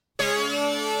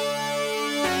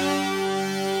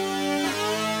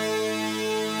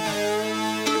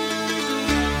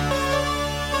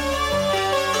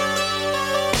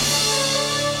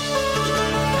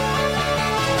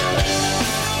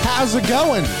How's it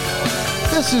going?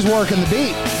 This is Working the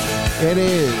Beat. It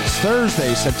is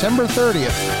Thursday, September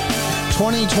 30th,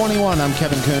 2021. I'm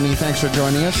Kevin Cooney. Thanks for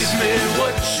joining us.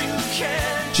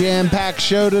 Jam-packed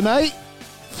show tonight.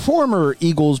 Former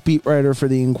Eagles beat writer for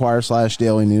the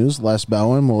Inquirer/Daily News, Les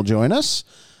Bowen, will join us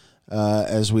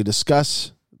as we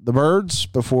discuss the Birds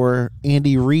before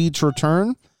Andy Reid's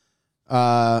return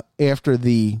after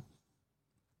the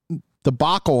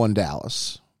debacle in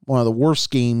Dallas. One of the worst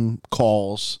game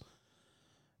calls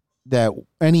that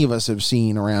any of us have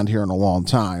seen around here in a long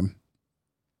time.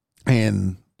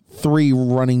 And 3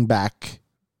 running back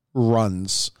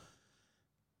runs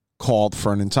called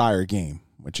for an entire game,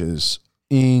 which is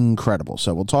incredible.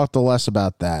 So we'll talk to Les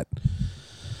about that.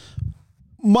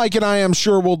 Mike and I, I'm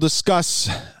sure, will discuss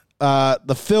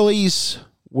the Phillies,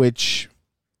 which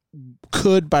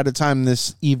could, by the time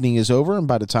this evening is over and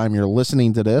by the time you're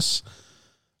listening to this,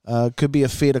 could be a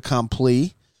fait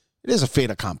accompli. It is a fait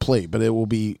accompli, but it will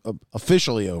be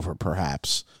officially over,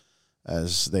 perhaps,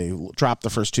 as they drop the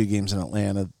first 2 games in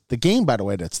Atlanta. The game, by the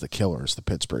way, that's the killer is the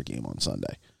Pittsburgh game on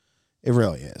Sunday. It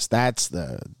really is. That's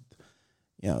the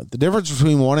difference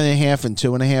between 1.5 and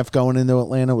 2.5 going into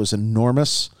Atlanta was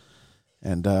enormous.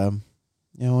 And, and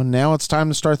now it's time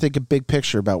to start thinking big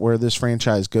picture about where this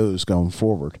franchise goes going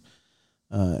forward.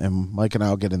 And Mike and I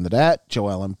will get into that.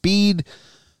 Joel Embiid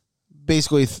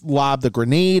basically lobbed a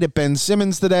grenade at Ben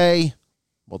Simmons today.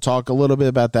 We'll talk a little bit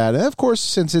about that. And, of course,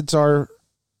 since it's our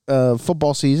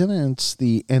football season and it's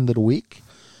the end of the week,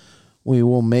 we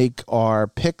will make our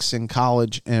picks in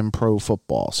college and pro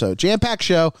football. So, jam-packed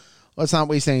show. Let's not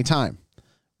waste any time.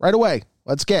 Right away,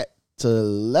 let's get to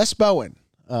Les Bowen,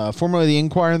 formerly the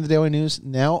Inquirer and the Daily News,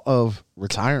 now of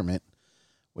retirement,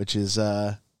 which is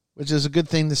a good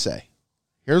thing to say.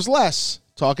 Here's Les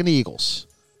talking to Eagles.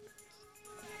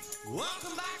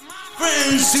 Welcome back, my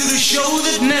friends, to the show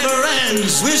that never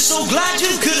ends. We're so glad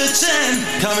you could attend.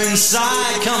 Come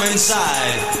inside, come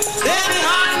inside. There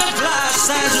behind the glass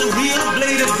stands a real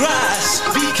blade of grass.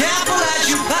 Be careful as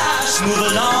you pass. Move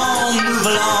along,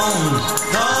 move along.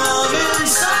 Come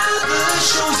inside, the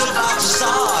show's about to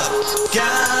start.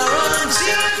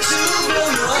 Guaranteed to blow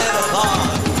your head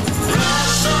apart.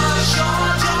 Rest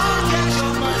assured, you'll get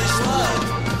your money's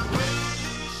worth.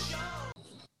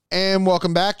 And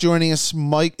welcome back. Joining us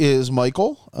is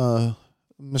Michael.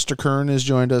 Mr. Kern has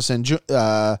joined us, and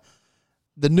the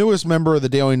newest member of the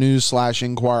Daily News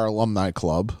 /Inquirer Alumni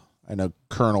Club. I know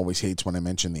Kern always hates when I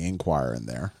mention the Inquirer in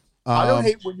there. I don't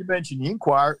hate when you mention the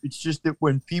Inquirer. It's just that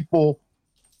when people,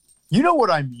 you know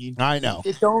what I mean. I know.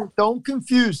 Don't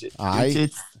confuse it.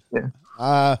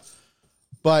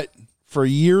 But for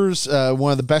years,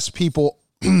 one of the best people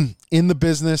in the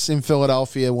business in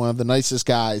Philadelphia, one of the nicest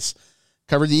guys.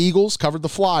 Covered the Eagles, covered the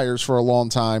Flyers for a long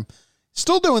time.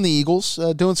 Still doing the Eagles,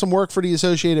 doing some work for the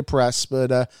Associated Press,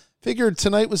 but figured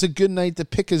tonight was a good night to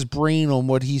pick his brain on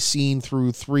what he's seen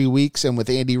through 3 weeks, and with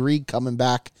Andy Reid coming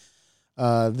back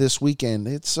this weekend.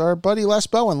 It's our buddy Les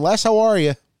Bowen. Les, how are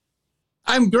you?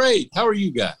 I'm great. How are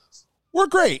you guys? We're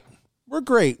great.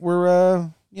 We're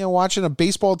watching a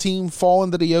baseball team fall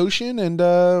into the ocean and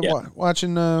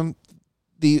watching the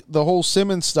whole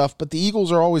Simmons stuff, but the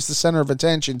Eagles are always the center of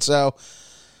attention. So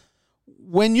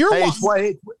when you're it's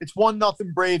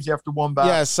 1-0 Braves after one bat.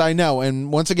 Yes, I know.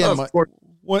 And once again,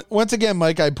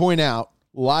 Mike, I point out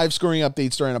live scoring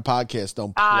updates during a podcast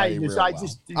don't play I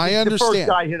understand. The first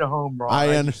guy hit a home run.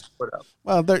 I understand.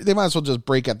 Well, they might as well just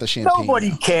break out the champagne.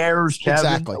 Nobody cares, Kevin.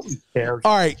 Exactly. Nobody cares.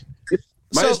 All right.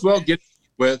 Might as well get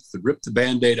with rip the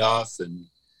Band-Aid off and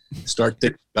start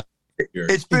thinking about it here.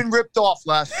 It's been ripped off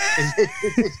last.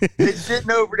 It's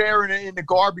sitting over there in the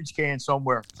garbage can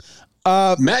somewhere.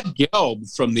 Matt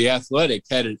Gelb from The Athletic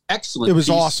had an excellent. It was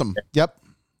piece awesome. Yep.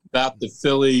 About the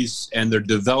Phillies and their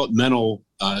developmental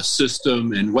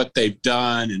system and what they've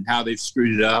done and how they've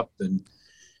screwed it up. And,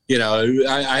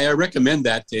 I recommend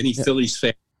that to any Phillies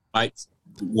fan who might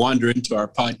wander into our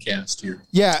podcast here.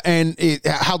 Yeah, and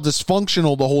how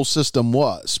dysfunctional the whole system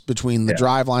was between the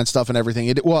driveline stuff and everything.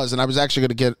 It was, and I was actually going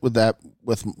to get with that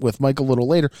with Mike a little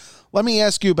later. Let me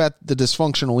ask you about the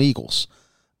dysfunctional Eagles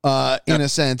in a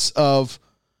sense of,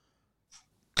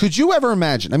 could you ever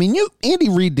imagine? I mean, Andy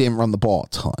Reid didn't run the ball a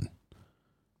ton.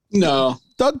 No.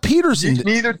 Doug Peterson.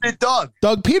 Neither did Doug.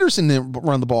 Doug Peterson didn't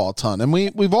run the ball a ton. And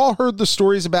we've all heard the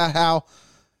stories about how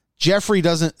Jeffrey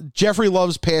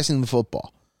loves passing the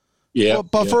football. Yeah.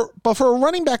 But for a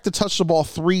running back to touch the ball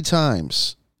 3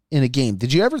 times in a game,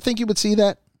 did you ever think you would see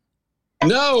that?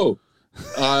 No.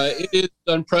 It is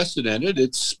unprecedented.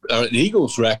 It's an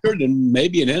Eagles record and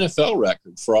maybe an NFL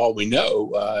record for all we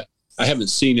know. I haven't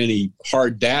seen any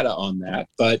hard data on that,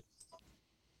 but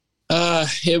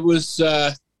it was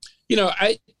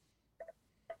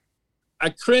I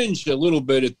cringe a little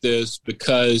bit at this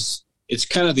because it's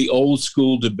kind of the old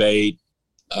school debate.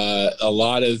 A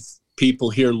lot of people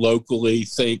here locally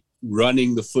think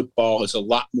running the football is a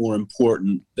lot more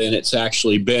important than it's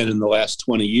actually been in the last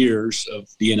 20 years of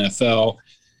the NFL.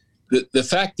 The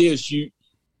fact is,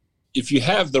 if you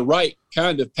have the right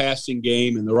kind of passing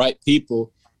game and the right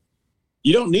people,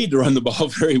 you don't need to run the ball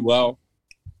very well.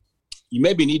 You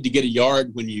maybe need to get a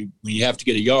yard when you have to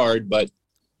get a yard, but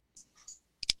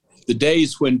the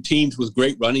days when teams with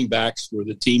great running backs were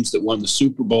the teams that won the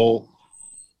Super Bowl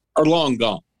are long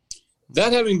gone.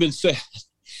 That having been said,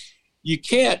 you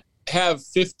can't have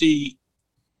 50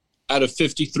 out of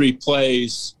 53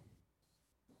 plays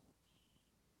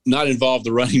not involve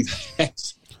the running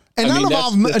backs. And not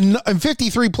involve in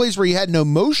 53 plays where you had no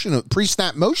motion,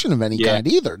 pre-snap motion of any kind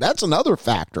either. That's another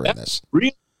factor in this.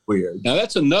 Really weird. Now,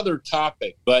 that's another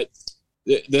topic. But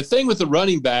the thing with the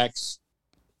running backs,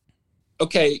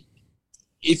 okay,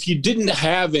 if you didn't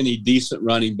have any decent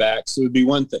running backs, it would be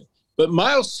one thing. But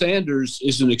Miles Sanders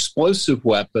is an explosive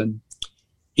weapon.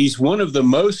 He's one of the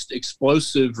most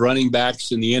explosive running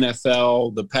backs in the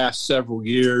NFL the past several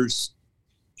years.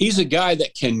 He's a guy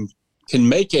that can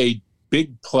make a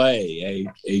big play,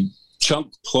 a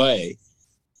chunk play,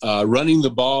 running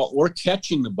the ball or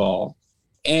catching the ball.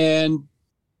 And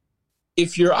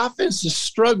if your offense is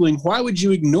struggling, why would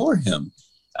you ignore him?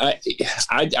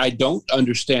 I don't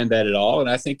understand that at all, and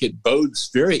I think it bodes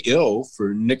very ill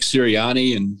for Nick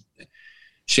Sirianni and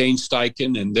Shane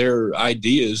Steichen and their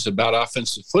ideas about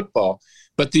offensive football.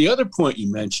 But the other point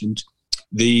you mentioned,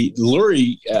 the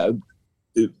Lurie,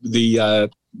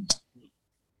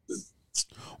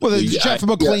 Jeff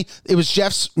McLean. It was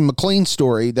Jeff's McLean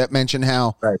story that mentioned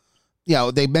how,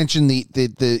 they mentioned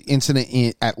the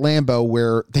incident at Lambeau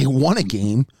where they won a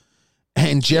game,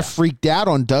 and Jeff freaked out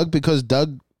on Doug because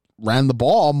Doug ran the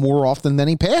ball more often than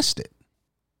he passed it.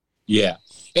 Yeah,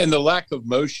 and the lack of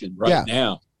motion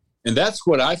now. And that's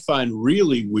what I find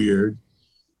really weird,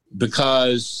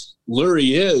 because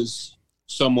Lurie is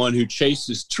someone who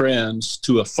chases trends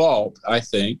to a fault, I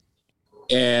think.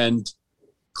 And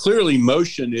clearly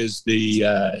motion is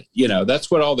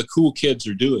that's what all the cool kids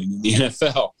are doing in the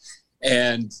NFL.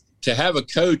 And to have a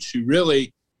coach who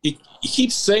really, he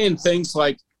keeps saying things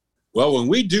like, well, when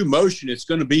we do motion, it's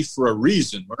going to be for a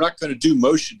reason. We're not going to do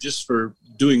motion just for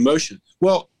doing motion.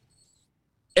 Well,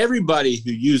 everybody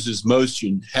who uses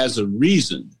motion has a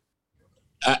reason.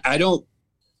 I don't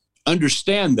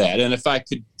understand that. And if I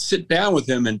could sit down with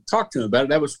him and talk to him about it,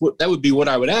 that would be what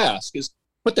I would ask is,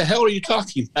 what the hell are you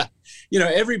talking about?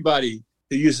 Everybody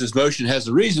who uses motion has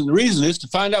a reason. The reason is to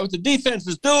find out what the defense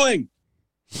is doing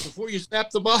before you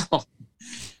snap the ball.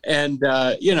 And,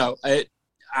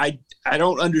 I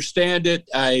don't understand it.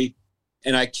 I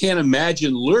can't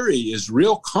imagine Lurie is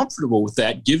real comfortable with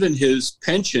that, given his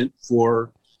penchant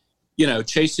for,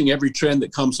 chasing every trend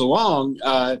that comes along.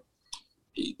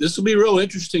 This will be real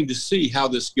interesting to see how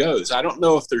this goes. I don't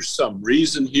know if there's some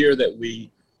reason here that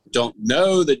we don't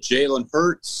know, that Jalen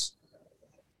Hurts,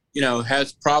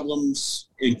 has problems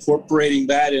incorporating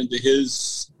that into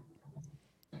his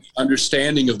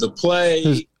understanding of the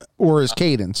play. Or his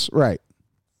cadence, right.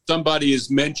 Somebody has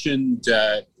mentioned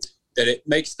that it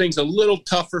makes things a little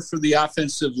tougher for the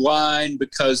offensive line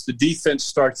because the defense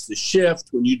starts to shift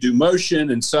when you do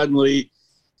motion, and suddenly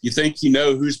you think you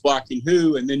know who's blocking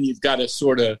who, and then you've got to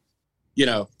sort of,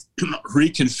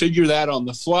 reconfigure that on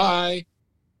the fly.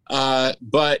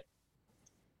 But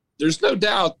there's no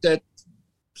doubt that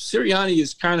Sirianni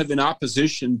is kind of in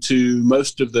opposition to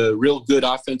most of the real good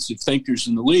offensive thinkers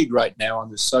in the league right now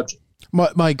on this subject.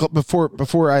 Mike,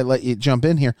 before I let you jump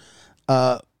in here,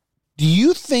 do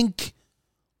you think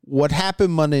what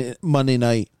happened Monday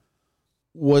night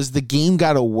was the game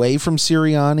got away from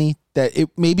Sirianni, that it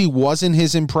maybe wasn't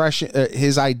his impression,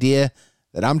 his idea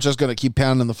that I'm just going to keep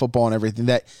pounding the football and everything,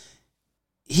 that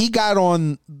he got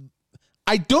on?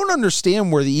 I don't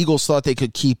understand where the Eagles thought they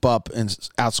could keep up and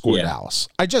outscore Dallas.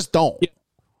 I just don't. Yeah.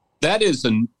 That is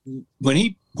when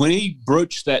he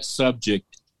broached that subject,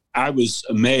 I was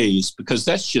amazed, because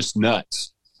that's just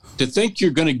nuts. To think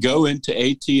you're going to go into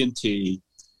AT&T,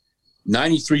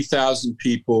 93,000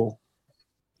 people,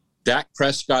 Dak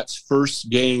Prescott's first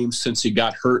game since he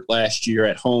got hurt last year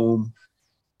at home,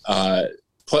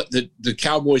 the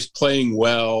Cowboys playing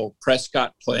well,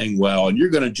 Prescott playing well, and you're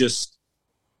going to just,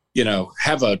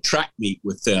 have a track meet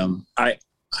with them.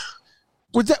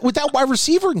 With that wide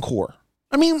receiver core.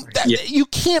 I mean, you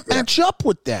can't match up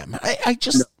with them.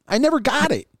 I never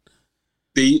got it.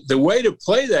 The way to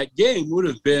play that game would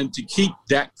have been to keep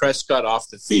Dak Prescott off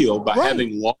the field by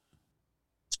having long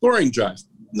scoring drives.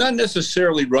 not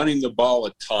necessarily running the ball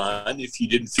a ton if you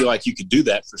didn't feel like you could do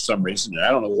that for some reason. And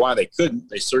I don't know why they couldn't.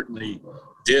 They certainly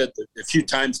did. A few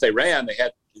times they ran, they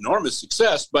had enormous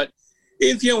success. But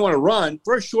if you don't want to run,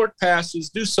 throw short passes,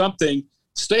 do something,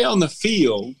 stay on the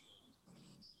field,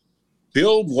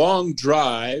 build long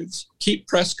drives, keep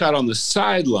Prescott on the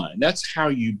sideline. That's how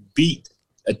you beat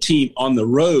a team on the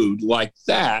road like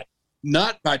that,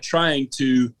 not by trying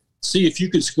to see if you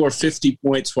could score 50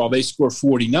 points while they score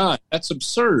 49. That's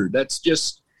absurd. That's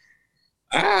just,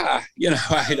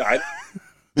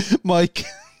 Mike.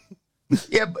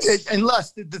 Yeah, and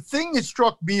Les, the thing that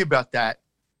struck me about that,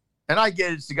 and I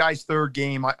get it's the guy's third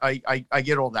game. I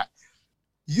get all that.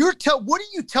 What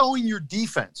are you telling your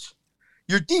defense?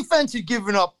 Your defense had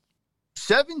given up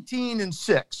 17 and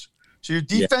 6. So your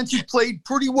defense had played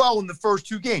pretty well in the first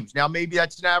 2 games. Now, maybe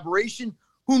that's an aberration.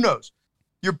 Who knows?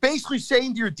 You're basically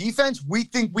saying to your defense, we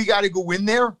think we got to go in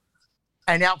there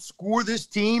and outscore this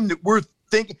team that we're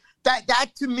thinking. That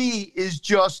to me is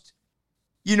just,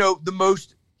 the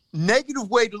most negative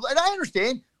way to – and I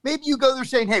understand. Maybe you go there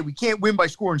saying, hey, we can't win by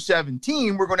scoring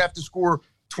 17. We're going to have to score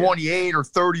 28 or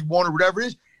 31 or whatever it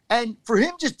is. And for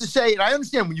him just to say, and I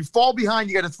understand when you fall behind,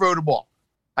 you got to throw the ball.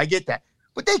 I get that.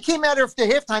 But they came out after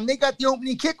halftime. They got the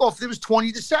opening kickoff. It was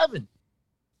 20-7.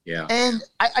 Yeah. And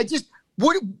I just –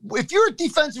 what if you're a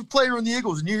defensive player in the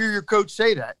Eagles and you hear your coach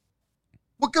say that,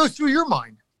 what goes through your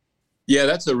mind? Yeah,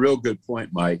 that's a real good point,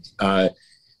 Mike.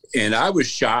 And I was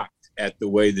shocked at the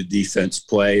way the defense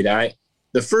played.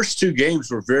 The first 2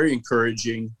 games were very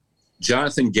encouraging.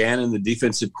 Jonathan Gannon, the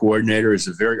defensive coordinator, is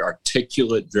a very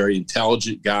articulate, very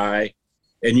intelligent guy.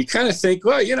 And you kind of think,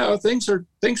 well, things are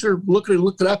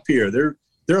looking up here.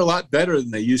 They're a lot better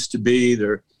than they used to be.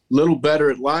 They're a little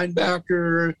better at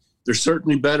linebacker. They're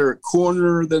certainly better at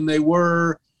corner than they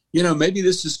were. Maybe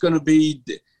this is going to be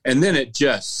 – and then it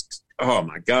just – oh,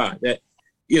 my God.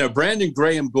 Brandon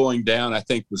Graham going down, I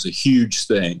think, was a huge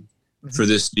thing for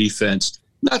this defense.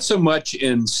 Not so much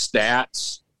in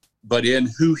stats, but in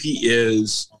who he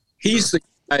is. He's the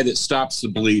guy that stops the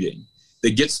bleeding,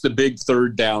 that gets the big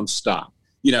third down stop.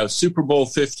 Super Bowl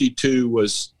 52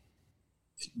 was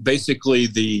basically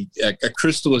a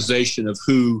crystallization of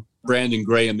who Brandon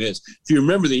Graham is. If you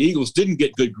remember, the Eagles didn't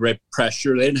get good grip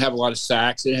pressure. They didn't have a lot of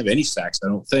sacks. They didn't have any sacks, I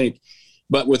don't think.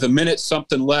 But with a minute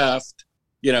something left,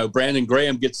 Brandon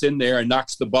Graham gets in there and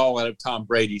knocks the ball out of Tom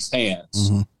Brady's hands.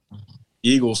 Mm-hmm. The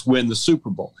Eagles win the Super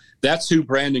Bowl. That's who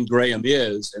Brandon Graham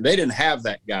is. And they didn't have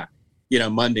that guy,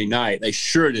 Monday night. They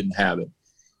sure didn't have it.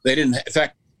 They didn't. In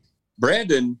fact,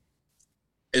 Brandon,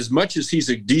 as much as he's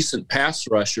a decent pass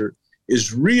rusher,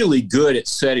 is really good at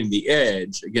setting the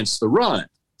edge against the run.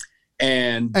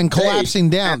 And collapsing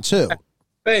down, too.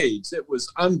 Fades. It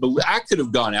was unbelievable. I could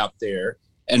have gone out there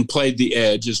and played the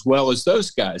edge as well as those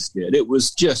guys did. It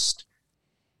was just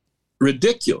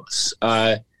ridiculous.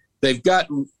 They've got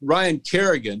Ryan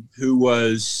Kerrigan, who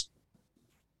was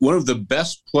one of the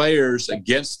best players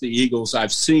against the Eagles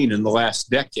I've seen in the last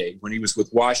decade when he was with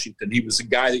Washington. He was a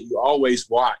guy that you always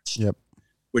watched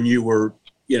when you were,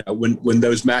 when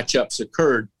those matchups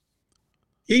occurred.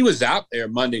 He was out there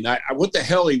Monday night. What the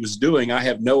hell he was doing, I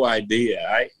have no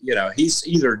idea. He's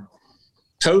either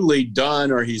totally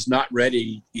done or he's not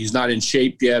ready. He's not in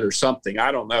shape yet or something.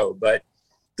 I don't know. But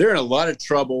they're in a lot of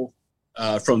trouble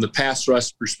from the pass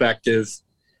rush perspective.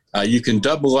 You can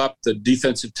double up the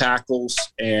defensive tackles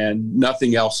and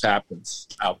nothing else happens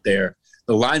out there.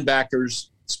 The linebackers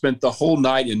spent the whole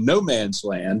night in no man's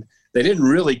land. They didn't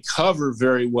really cover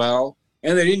very well.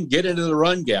 And they didn't get into the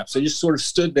run gaps. They just sort of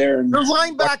stood there and their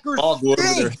linebackers all go over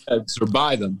their heads or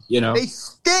by them. They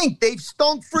stink. They've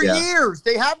stunk for years.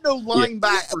 They have no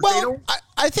linebackers. Yeah. Well,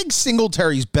 I think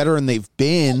Singletary's better than they've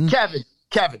been.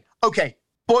 Kevin. Okay,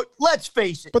 but let's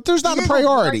face it. But there's not a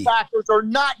priority. Linebackers are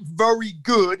not very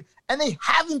good, and they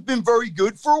haven't been very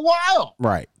good for a while.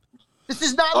 Right. This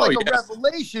is not a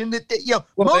revelation that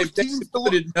most teams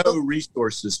devoted no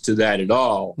resources to that at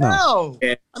all. No,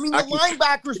 the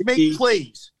linebackers make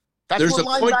plays. There's a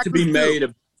point to be made.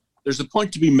 There's a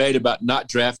point to be made about not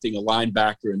drafting a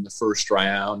linebacker in the first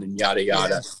round and yada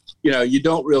yada. Yes. You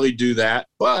don't really do that,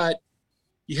 but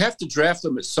you have to draft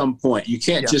them at some point. You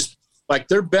can't just like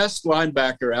their best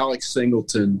linebacker, Alex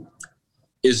Singleton,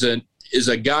 is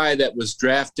a guy that was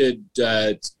drafted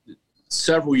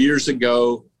several years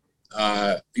ago.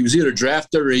 He was either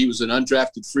drafted or he was an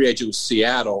undrafted free agent with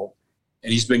Seattle,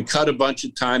 and he's been cut a bunch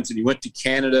of times, and he went to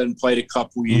Canada and played a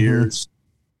couple years.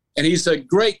 And he's a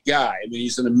great guy. I mean,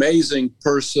 he's an amazing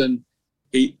person.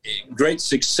 Great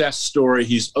success story.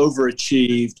 He's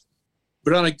overachieved.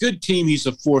 But on a good team, he's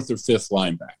a 4th or 5th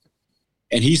linebacker,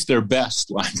 and he's their best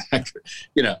linebacker.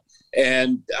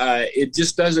 And it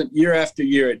just doesn't, year after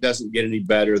year, it doesn't get any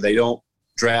better. They don't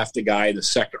draft a guy in the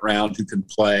second round who can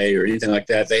play or anything like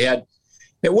that.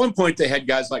 At one point, they had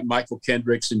guys like Michael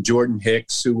Kendricks and Jordan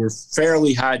Hicks who were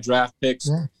fairly high draft picks.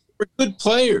 Yeah. Were good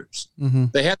players. Mm-hmm.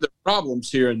 They had their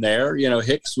problems here and there.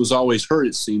 Hicks was always hurt,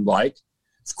 it seemed like.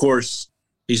 Of course,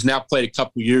 he's now played a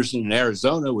couple years in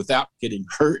Arizona without getting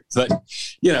hurt. But,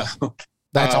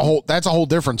 That's a whole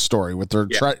different story with their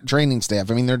training staff.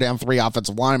 I mean, they're down 3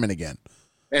 offensive linemen again.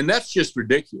 And that's just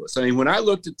ridiculous. I mean, when I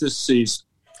looked at this season,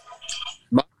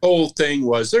 my whole thing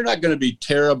was they're not going to be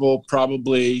terrible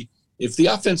probably. If the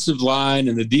offensive line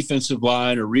and the defensive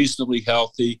line are reasonably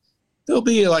healthy, they'll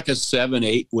be like a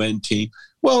 7-8 win team.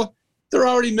 Well, they're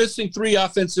already missing 3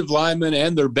 offensive linemen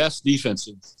and their best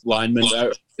defensive lineman,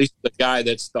 at least the guy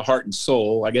that's the heart and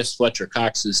soul. I guess Fletcher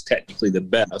Cox is technically the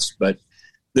best, but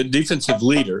the defensive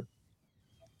leader,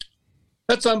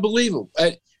 that's unbelievable.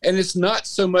 And it's not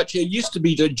so much, it used to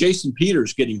be Jason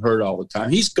Peters getting hurt all the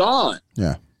time. He's gone.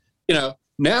 Yeah.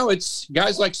 Now it's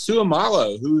guys like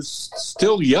Suamalo, who's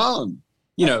still young,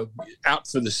 out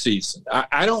for the season.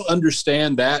 I don't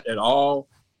understand that at all.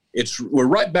 We're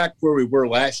right back where we were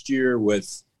last year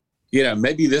with,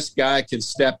 maybe this guy can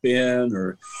step in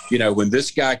or, when this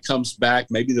guy comes back,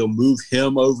 maybe they'll move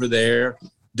him over there.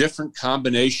 Different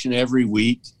combination every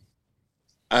week.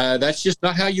 That's just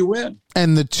not how you win.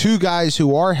 And the 2 guys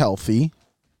who are healthy,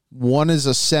 one is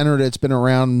a center that's been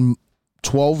around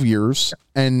 12 years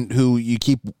and who you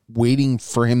keep waiting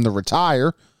for him to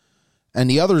retire. And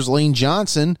the other is Lane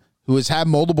Johnson, who has had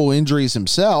multiple injuries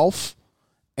himself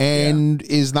and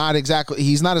he's not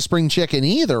a spring chicken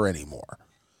either anymore.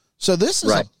 So this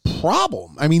is a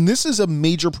problem. I mean, this is a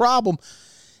major problem.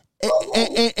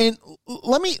 And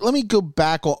let me go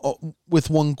back with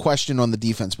one question on the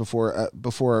defense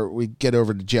before we get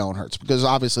over to Jalen Hurts, because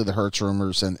obviously the Hurts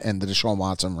rumors and the Deshaun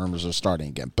Watson rumors are starting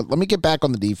again. But let me get back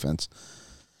on the defense.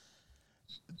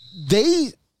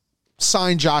 They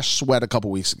signed Josh Sweat a couple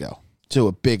weeks ago to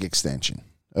a big extension,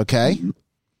 okay? Mm-hmm.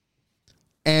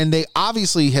 And they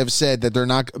obviously have said that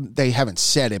they haven't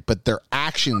said it, but their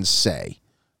actions say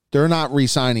they're not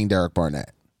re-signing Derek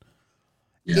Barnett.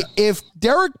 Yeah. If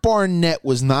Derek Barnett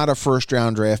was not a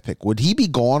first-round draft pick, would he be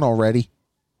gone already?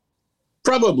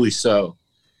 Probably so.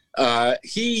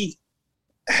 He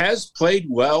has played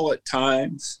well at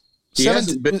times. He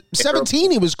hasn't been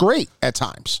 17, he was great at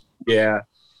times. Yeah.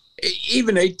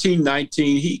 Even 18,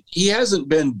 19, he hasn't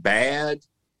been bad.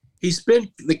 He's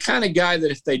been the kind of guy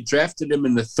that if they drafted him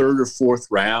in the 3rd or 4th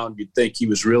round, you'd think he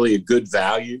was really a good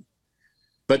value.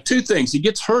 But 2 things, he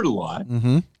gets hurt a lot.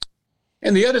 Mm-hmm.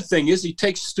 And the other thing is he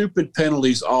takes stupid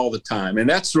penalties all the time. And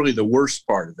that's really the worst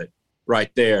part of it right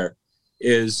there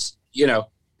is,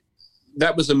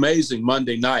 that was amazing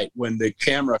Monday night when the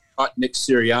camera caught Nick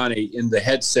Sirianni in the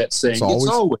headset saying, it's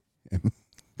always.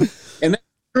 And that's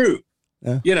true,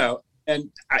 and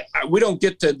we don't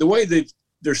get to the way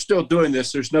they're still doing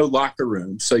this. There's no locker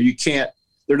room. So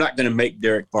they're not going to make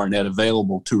Derek Barnett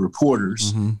available to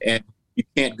reporters and you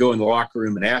can't go in the locker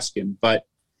room and ask him,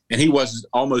 and he was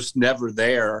almost never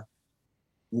there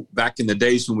back in the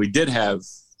days when we did have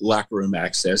locker room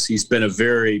access. He's been a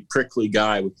very prickly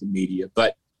guy with the media.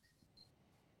 But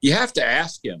you have to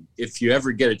ask him if you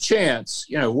ever get a chance,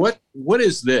 what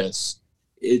is this?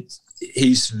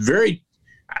 He's very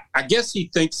 – I guess he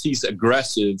thinks he's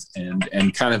aggressive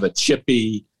and kind of a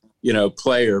chippy,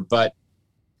 player. But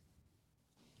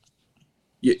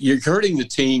you're hurting the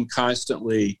team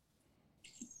constantly.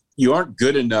 You aren't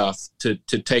good enough to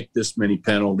take this many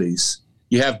penalties.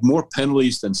 You have more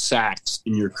penalties than sacks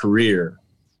in your career.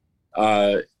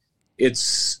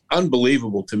 It's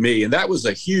unbelievable to me. And that was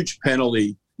a huge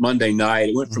penalty Monday night.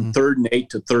 It went from 3rd and 8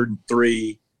 to 3rd and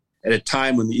 3 at a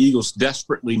time when the Eagles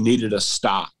desperately needed a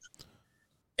stop.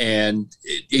 And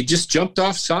it just jumped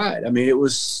offside. I mean, it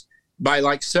was by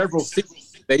like several feet.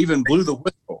 They even blew the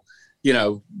whistle.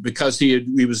 Because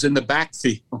he was in the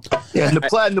backfield. Yeah, and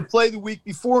the play the week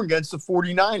before against the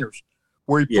 49ers,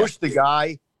 where he pushed the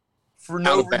guy for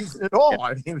no reason at all.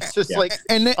 I mean, it was just like,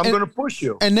 I'm going to push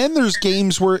you. And then there's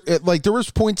games where, there was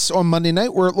points on Monday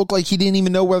night where it looked like he didn't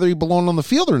even know whether he belonged on the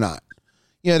field or not.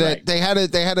 That they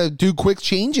had to do quick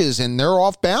changes, and they're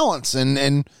off balance,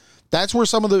 and that's where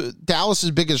some of the Dallas's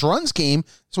biggest runs came.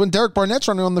 Is when Derek Barnett's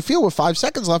running on the field with 5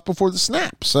 seconds left before the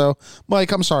snap. So,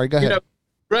 Mike, I'm sorry. Go ahead.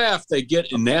 Draft, they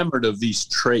get enamored of these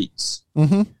traits.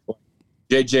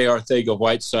 J.J.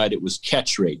 Arcega-Whiteside, it was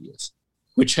catch radius,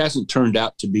 which hasn't turned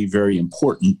out to be very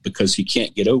important because he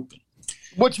can't get open.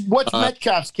 What's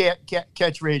Metcalf's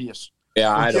catch radius?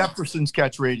 Yeah, Jefferson's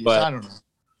catch radius. I don't know.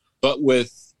 But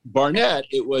with Barnett,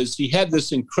 he had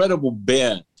this incredible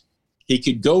bend. He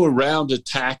could go around a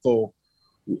tackle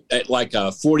at like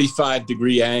a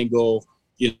 45-degree angle,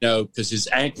 because his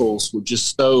ankles were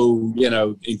just so,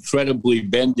 incredibly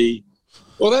bendy.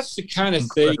 Well, that's the kind of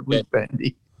thing that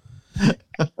bendy.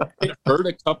 it hurt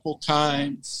a couple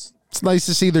times. It's nice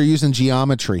to see they're using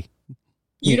geometry.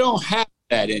 You don't have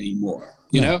that anymore.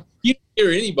 You don't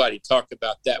hear anybody talk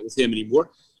about that with him anymore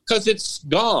because it's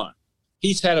gone.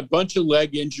 He's had a bunch of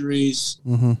leg injuries.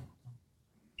 Mm-hmm.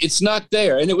 It's not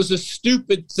there. And it was a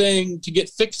stupid thing to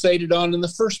get fixated on in the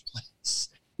first place.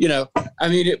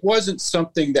 It wasn't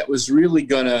something that was really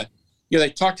going to,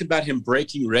 they talked about him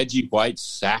breaking Reggie White's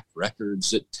sack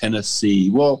records at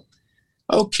Tennessee. Well,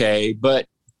 okay, but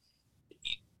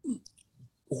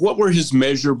what were his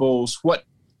measurables?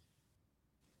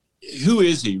 Who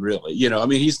is he really?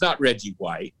 He's not Reggie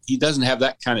White. He doesn't have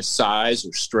that kind of size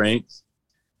or strength.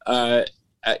 He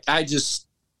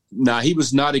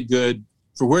was not a good,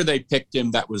 for where they picked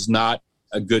him, that was not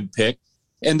a good pick.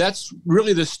 And that's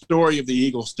really the story of the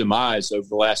Eagles' demise over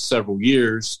the last several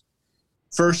years.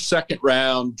 First, second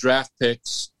round draft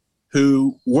picks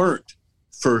who weren't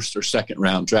first or second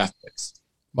round draft picks.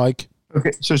 Mike?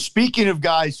 Okay, so speaking of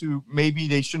guys who maybe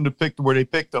they shouldn't have picked where they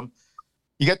picked them,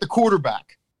 you got the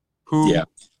quarterback who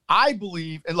I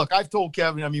believe, and look, I've told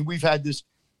Kevin, we've had this,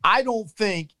 I don't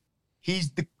think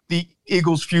he's the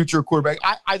Eagles' future quarterback.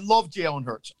 I love Jalen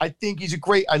Hurts. I think he's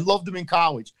I loved him in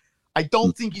college. I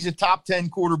don't think he's a top 10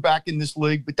 quarterback in this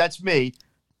league, but that's me.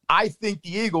 I think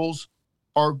the Eagles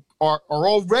are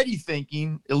already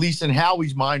thinking, at least in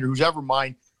Howie's mind or who's ever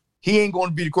mind, he ain't going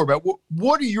to be the quarterback.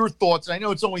 What are your thoughts? I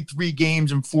know it's only 3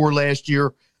 games and 4 last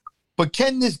year, but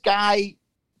can this guy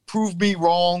prove me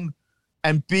wrong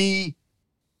and be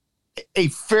a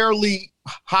fairly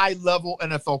high-level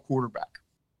NFL quarterback?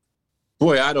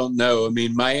 Boy, I don't know.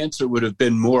 My answer would have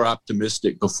been more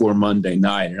optimistic before Monday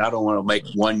night, and I don't want to make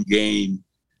one game,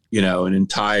 an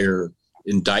entire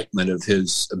indictment of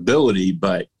his ability,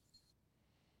 but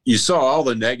you saw all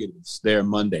the negatives there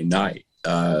Monday night.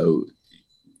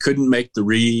 Couldn't make the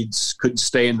reads, couldn't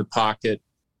stay in the pocket,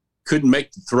 couldn't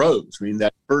make the throws.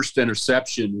 That first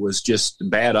interception was just a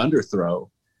bad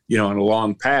underthrow, on a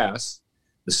long pass.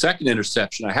 The second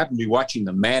interception, I happened to be watching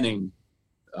the Manning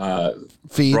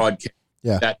feed broadcast.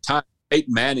 Yeah. That time,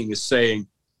 Peyton Manning is saying,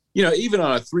 even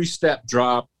on a 3-step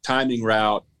drop timing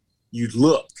route, you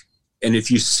look, and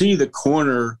if you see the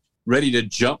corner ready to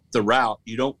jump the route,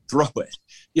 you don't throw it.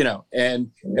 And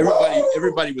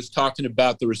everybody was talking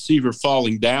about the receiver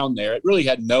falling down there. It really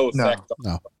had no effect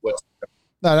on what.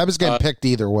 No, that was getting picked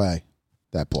either way.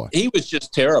 That play. He was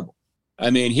just terrible.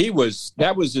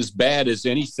 That was as bad as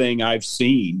anything I've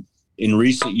seen in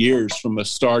recent years from a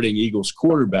starting Eagles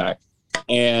quarterback.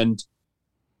 And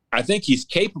I think he's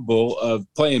capable of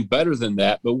playing better than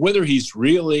that, but whether he's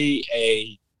really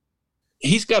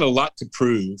he's got a lot to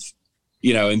prove,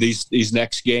 in these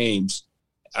next games.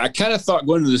 I kind of thought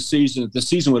going into the season that the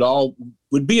season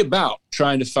would be about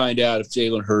trying to find out if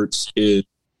Jalen Hurts is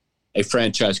a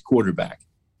franchise quarterback.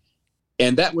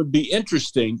 And that would be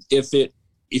interesting if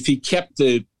he kept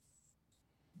the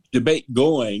debate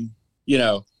going,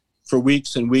 for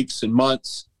weeks and weeks and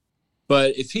months.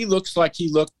 But if he looks like he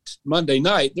looked Monday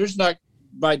night, there's not,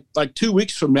 by like 2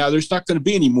 weeks from now, there's not going to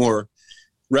be any more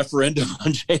referendum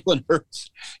on Jalen Hurts,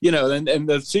 and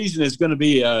the season is going to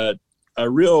be a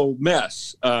real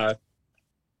mess. I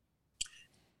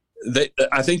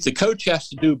think the coach has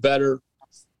to do better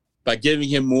by giving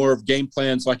him more of game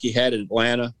plans like he had in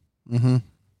Atlanta. Mm-hmm.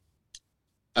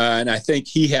 And I think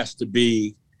he has to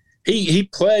be – he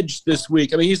pledged this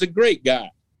week. He's a great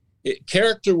guy.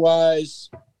 Character-wise,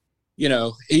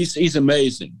 he's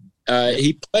amazing.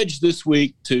 He pledged this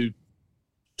week to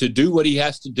do what he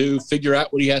has to do, figure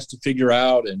out what he has to figure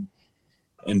out,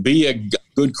 and be a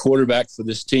good quarterback for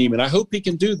this team. And I hope he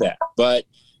can do that. But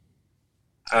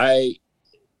the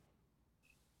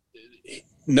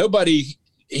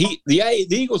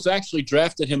Eagles actually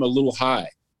drafted him a little high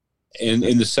in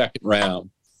the second round.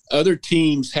 Other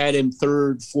teams had him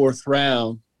third, fourth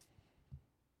round.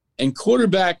 And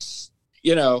quarterbacks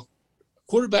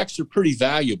are pretty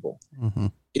valuable. Mm-hmm.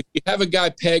 If you have a guy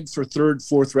pegged for third,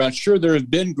 fourth round, sure, there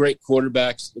have been great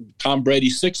quarterbacks. Tom Brady,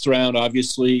 6th round,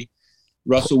 obviously.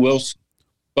 Russell Wilson.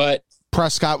 But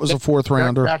Prescott was a 4th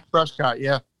rounder. Dak Prescott,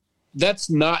 yeah. That's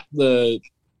not the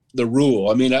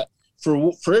rule.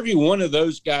 For every one of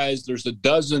those guys, there's a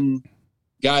dozen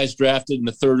guys drafted in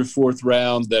the 3rd or 4th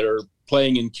round that are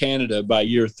playing in Canada by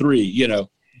year 3.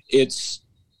 It's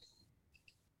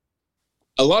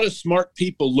a lot of smart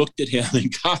people looked at him in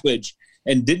college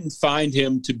and didn't find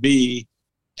him to be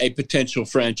a potential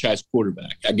franchise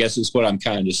quarterback, I guess is what I'm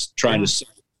kind of trying to say.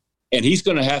 And he's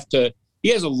going to have to he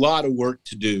has a lot of work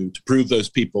to do to prove those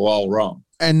people all wrong.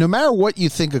 And no matter what you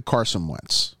think of Carson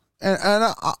Wentz, and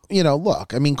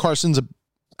look, I mean, Carson's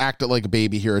acted like a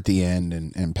baby here at the end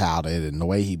and pouted, and the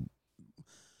way he,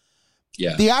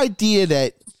 the idea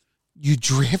that you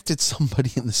drafted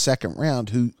somebody in the second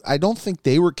round who I don't think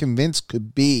they were convinced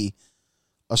could be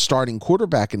a starting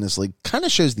quarterback in this league kind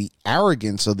of shows the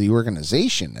arrogance of the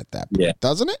organization at that point,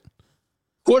 doesn't it?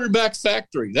 Quarterback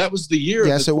factory. That was the year.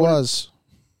 Yes, it was.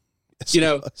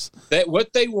 Yes, that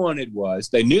what they wanted was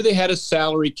they knew they had a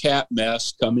salary cap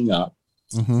mess coming up.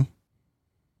 Mm-hmm.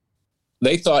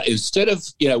 They thought instead of,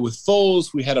 with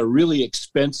Foles, we had a really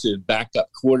expensive backup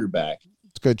quarterback.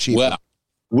 It's good cheap. Well,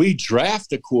 we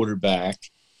draft a quarterback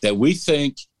that we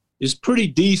think is pretty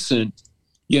decent.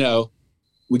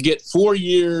 We get 4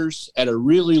 years at a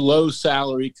really low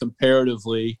salary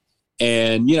comparatively.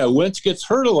 And, Wentz gets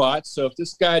hurt a lot. So if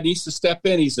this guy needs to step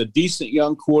in, he's a decent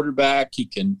young quarterback. He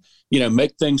can,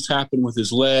 make things happen with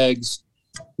his legs.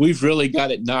 We've really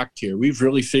got it knocked here. We've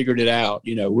really figured it out.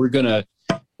 We're going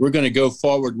to go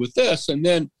forward with this. And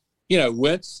then,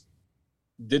 Wentz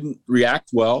didn't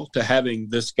react well to having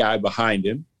this guy behind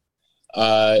him.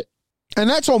 And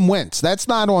that's on Wentz. That's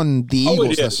not on the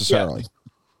Eagles necessarily. Yeah.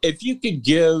 If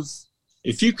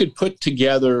you could put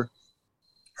together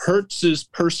Hurts's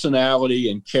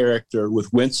personality and character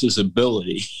with Wentz's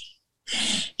ability,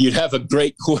 you'd have a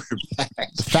great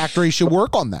quarterback. The factory should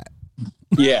work on that.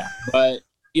 Yeah, but,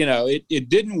 it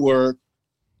didn't work.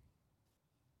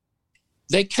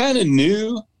 They kind of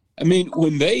knew. I mean,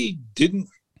 when they didn't,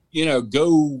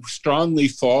 go strongly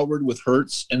forward with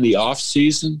Hurts in the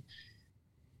offseason,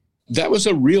 that was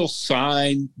a real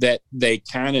sign that they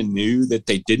kind of knew that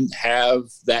they didn't have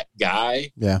that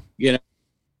guy. Yeah.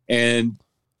 And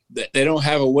they don't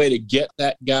have a way to get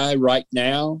that guy right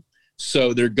now.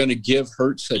 So they're going to give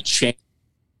Hurts a chance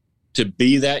to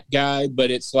be that guy. But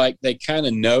it's like they kind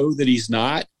of know that he's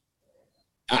not.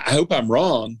 I hope I'm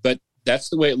wrong, but that's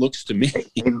the way it looks to me.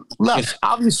 Les,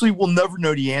 obviously, we'll never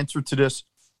know the answer to this.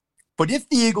 But if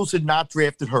the Eagles had not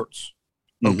drafted Hurts,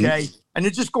 okay, and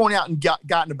they're just going out and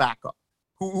gotten a backup,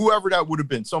 whoever that would have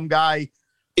been, some guy.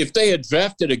 If they had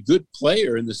drafted a good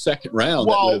player in the second round.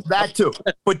 Well, that too.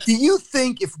 But do you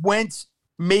think if Wentz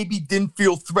maybe didn't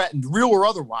feel threatened, real or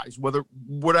otherwise,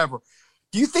 whatever,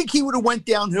 do you think he would have went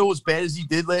downhill as bad as he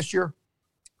did last year?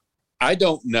 I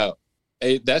don't know.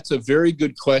 That's a very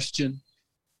good question.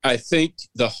 I think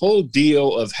the whole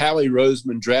deal of Howie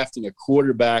Roseman drafting a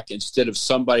quarterback instead of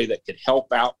somebody that could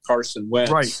help out Carson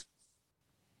Wentz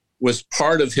was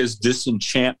part of his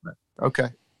disenchantment. Okay.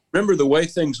 Remember the way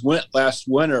things went last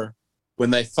winter when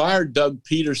they fired Doug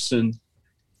Peterson,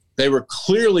 they were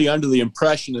clearly under the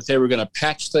impression that they were going to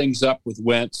patch things up with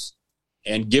Wentz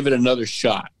and give it another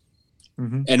shot.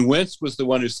 Mm-hmm. And Wentz was the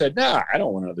one who said, "No, I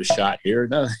don't want another shot here.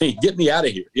 No, get me out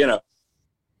of here."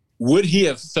 Would he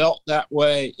have felt that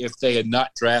way if they had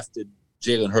not drafted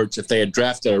Jalen Hurts, if they had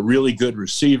drafted a really good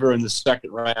receiver in the second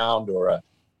round or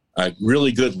a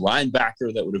really good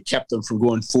linebacker that would have kept them from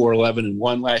going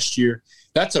 4-11-1 last year?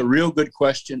 That's a real good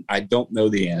question. I don't know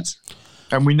the answer.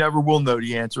 And we never will know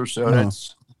the answer. So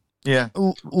that's,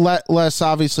 Les,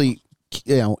 obviously,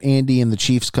 Andy and the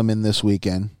Chiefs come in this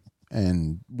weekend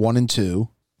and 1-2,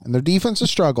 and their defense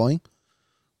is struggling,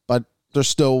 but they're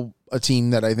still a team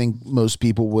that I think most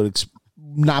people would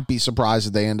not be surprised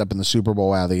if they end up in the Super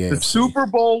Bowl out of the AFC. The Super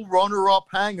Bowl runner-up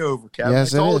hangover, Kevin.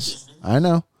 Yes, it is. I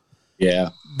know.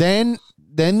 Yeah. Then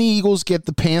the Eagles get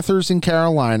the Panthers in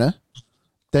Carolina.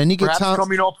 Then you get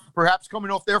perhaps coming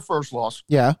off their first loss.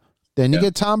 Yeah. Then you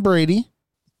get Tom Brady.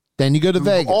 Then you go to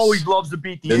Vegas. Always loves to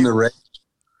beat the Eagles.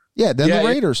 The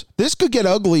Raiders. This could get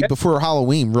ugly before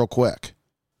Halloween real quick.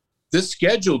 This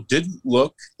schedule didn't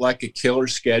look like a killer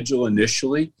schedule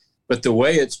initially, but the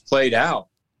way it's played out,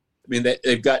 I mean,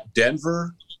 they've got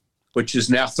Denver, which is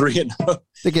now 3-0.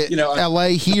 They get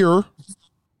L.A. here.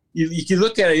 You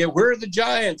look at it, where are the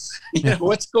Giants?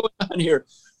 What's going on here?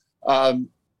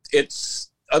 It's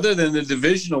other than the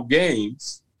divisional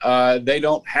games, they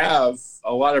don't have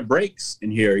a lot of breaks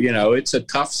in here. It's a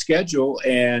tough schedule,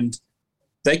 and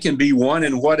they can be one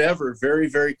and whatever very,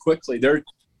 very quickly.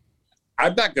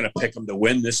 I'm not going to pick them to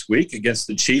win this week against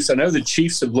the Chiefs. I know the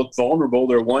Chiefs have looked vulnerable.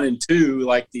 They're 1-2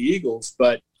 like the Eagles,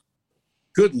 but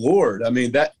good Lord. I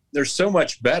mean, they're so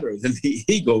much better than the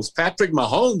Eagles. Patrick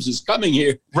Mahomes is coming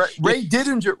here. Ray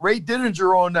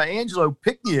Didinger on Angelo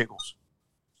picked the Eagles.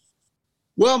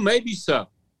 Well, maybe so.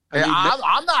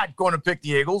 I'm not going to pick the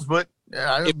Eagles, but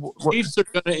if the Chiefs are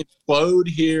going to implode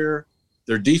here,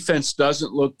 their defense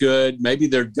doesn't look good. Maybe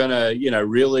they're going to,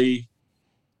 really,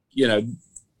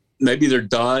 maybe they're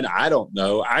done. I don't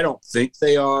know. I don't think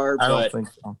they are. I don't think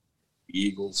so. the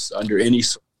Eagles under any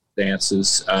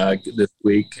circumstances this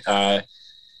week. I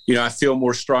feel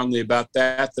more strongly about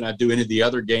that than I do any of the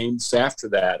other games after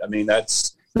that. I mean,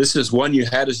 this is one you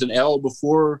had as an L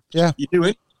before you knew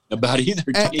anything about either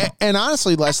game. And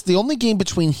honestly, Les, the only game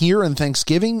between here and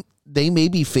Thanksgiving they may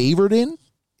be favored in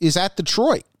is at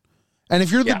Detroit. And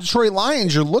if you're the Detroit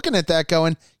Lions, you're looking at that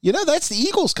going, that's the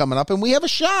Eagles coming up and we have a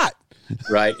shot.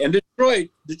 Right. And Detroit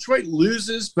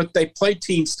loses, but they play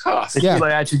teams tough. Yeah,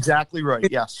 that's exactly right.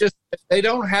 It's just they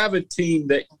don't have a team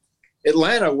that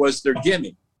Atlanta was their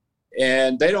gimme.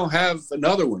 And they don't have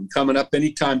another one coming up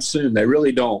anytime soon. They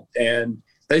really don't. And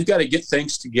they've got to get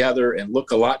things together and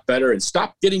look a lot better and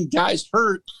stop getting guys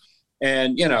hurt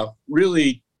and,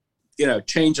 really,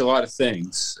 change a lot of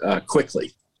things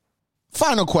quickly.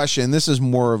 Final question. This is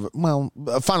more of,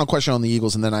 a final question on the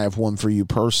Eagles, and then I have one for you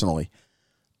personally.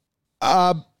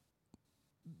 And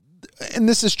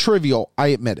this is trivial. I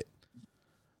admit it.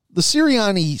 The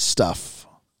Sirianni stuff.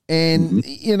 And,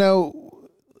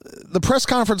 the press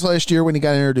conference last year when he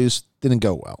got introduced didn't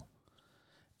go well.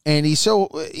 And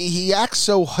he acts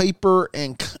so hyper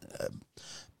and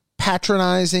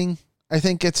patronizing, I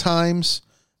think, at times.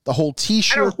 The whole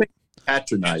T-shirt. I don't think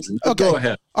patronizing. Okay. Go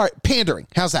ahead. All right. Pandering.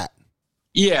 How's that?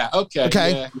 Yeah. Okay.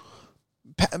 Okay.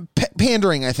 Yeah.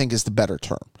 Pandering, I think, is the better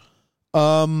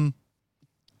term.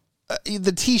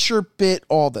 The T-shirt bit,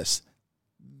 all this.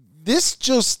 This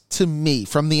just, to me,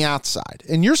 from the outside,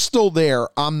 and you're still there,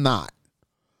 I'm not.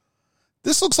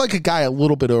 This looks like a guy a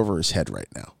little bit over his head right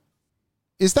now.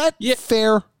 Is that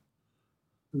fair?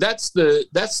 That's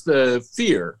the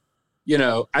fear.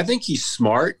 I think he's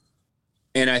smart,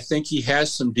 and I think he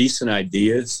has some decent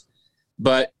ideas.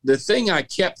 But the thing I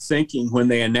kept thinking when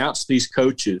they announced these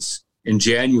coaches in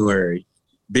January,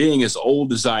 being as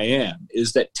old as I am,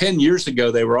 is that 10 years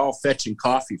ago they were all fetching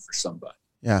coffee for somebody.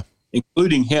 Yeah.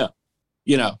 Including him.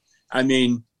 I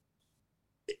mean,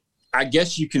 I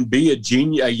guess you can be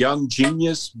a young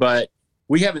genius, but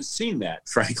we haven't seen that,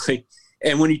 frankly.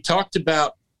 And when he talked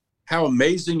about how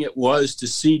amazing it was to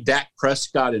see Dak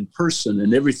Prescott in person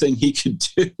and everything he could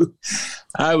do,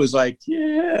 I was like,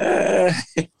 yeah.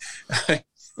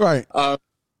 Right.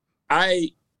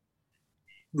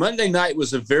 Monday night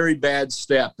was a very bad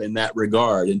step in that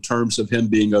regard in terms of him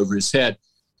being over his head.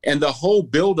 And the whole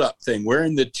build-up thing,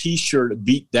 wearing the T-shirt of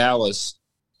Beat Dallas,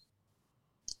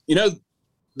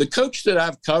 the coach that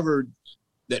I've covered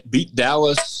that beat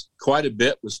Dallas quite a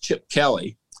bit was Chip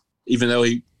Kelly, even though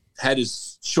he had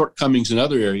his shortcomings in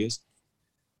other areas.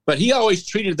 But he always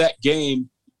treated that game,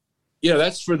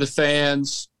 that's for the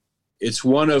fans. It's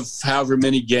one of however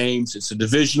many games. It's a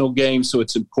divisional game, so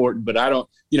it's important. But I don't,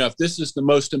 if this is the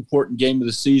most important game of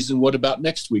the season, what about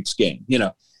next week's game?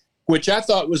 Which I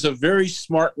thought was a very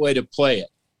smart way to play it.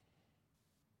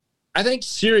 I think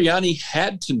Sirianni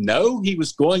had to know he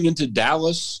was going into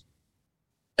Dallas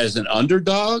as an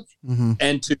underdog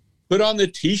and to put on the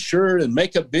T-shirt and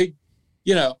make a big,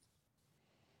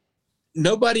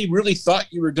 nobody really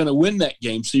thought you were going to win that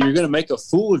game. So you're going to make a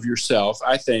fool of yourself,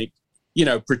 I think,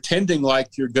 pretending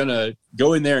like you're going to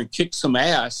go in there and kick some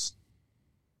ass.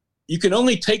 You can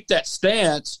only take that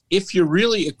stance if you're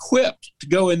really equipped to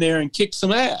go in there and kick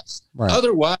some ass. Right.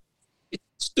 Otherwise, it's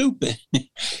stupid.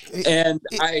 And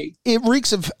it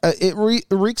reeks of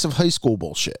reeks of high school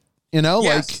bullshit.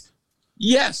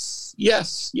 Yes.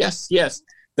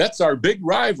 That's our big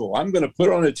rival. I'm going to put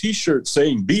on a T-shirt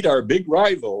saying "Beat our big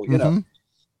rival." No,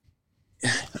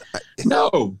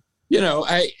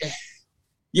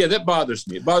 that bothers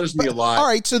me. It bothers me a lot. All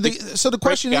right. So the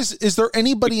question is there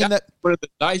anybody in that? One of the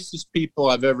nicest people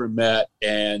I've ever met,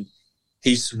 and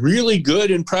he's really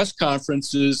good in press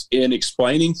conferences in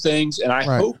explaining things, and I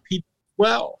hope he does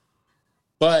well.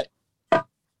 But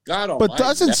God almighty. But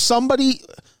doesn't somebody,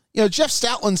 Jeff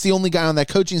Stoutland's the only guy on that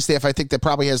coaching staff I think that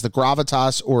probably has the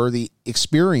gravitas or the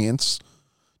experience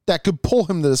that could pull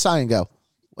him to the side and go,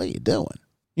 "What are you doing?"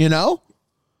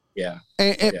 Yeah.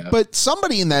 But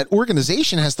somebody in that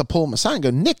organization has to pull him aside and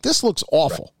go, "Nick, this looks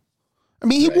awful." Right. I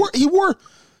mean,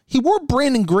 he wore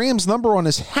Brandon Graham's number on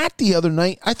his hat the other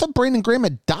night. I thought Brandon Graham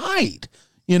had died.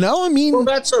 Well,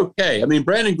 that's okay. I mean,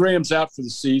 Brandon Graham's out for the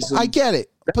season. I get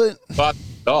it, but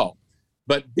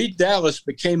Beat Dallas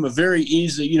became a very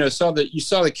easy. You saw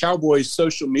the Cowboys'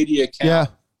 social media account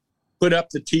put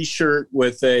up the T-shirt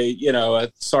with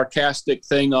a sarcastic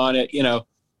thing on it.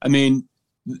 I mean.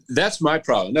 That's my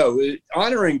problem. No,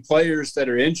 honoring players that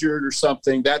are injured or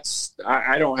something,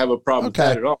 I don't have a problem with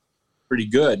that at all. Pretty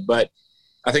good. But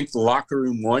I think the locker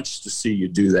room wants to see you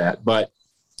do that. But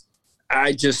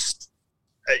I just,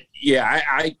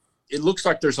 it looks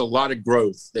like there's a lot of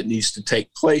growth that needs to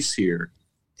take place here.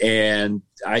 And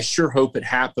I sure hope it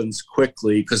happens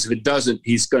quickly, because if it doesn't,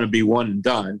 he's going to be one and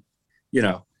done,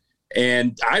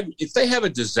 And if they have a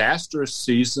disastrous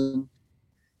season,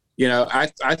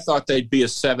 I thought they'd be a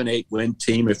 7-8 win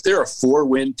team. If they're a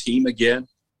 4-win team again,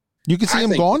 you can see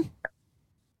them gone.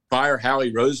 Fire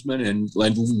Howie Roseman and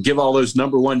give all those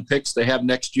number 1 picks they have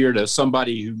next year to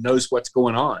somebody who knows what's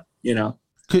going on.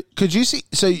 Could you see?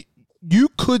 So you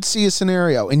could see a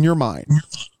scenario in your mind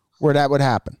where that would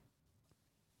happen.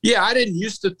 Yeah, I didn't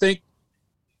used to think,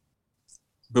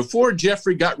 before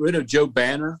Jeffrey got rid of Joe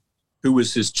Banner, who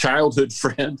was his childhood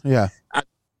friend. Yeah, I did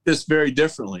this very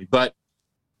differently, but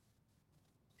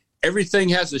everything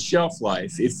has a shelf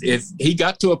life. If he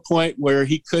got to a point where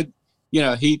he could,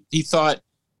 he thought,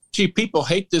 gee, people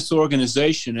hate this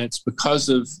organization. It's because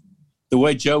of the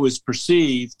way Joe is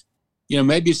perceived.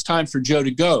 Maybe it's time for Joe to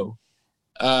go.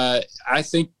 I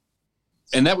think,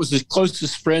 and that was his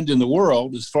closest friend in the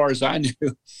world, as far as I knew.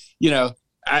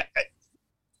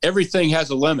 Everything has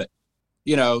a limit.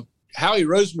 Howie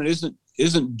Roseman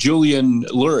isn't Julian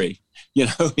Lurie.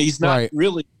 He's not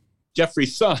really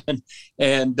Jeffrey's son.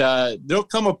 And there'll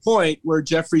come a point where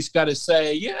Jeffrey's got to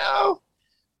say,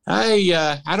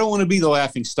 I don't want to be the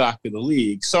laughing stock of the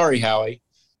league. Sorry, Howie.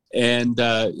 And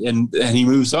he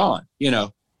moves on.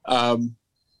 I'm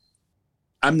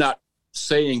not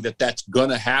saying that that's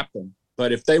going to happen.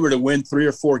 But if they were to win 3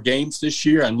 or 4 games this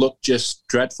year and look just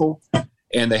dreadful,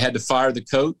 and they had to fire the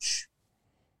coach,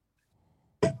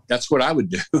 that's what I would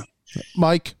do.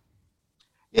 Mike?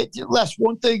 Les,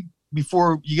 one thing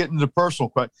before you get into the personal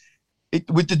question.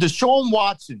 With the Deshaun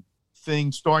Watson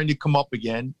thing starting to come up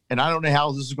again, and I don't know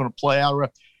how this is going to play out,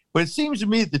 but it seems to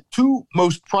me that the 2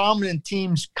 most prominent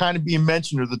teams kind of being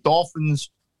mentioned are the Dolphins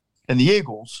and the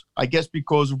Eagles, I guess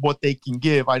because of what they can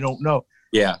give. I don't know.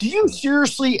 Yeah. Do you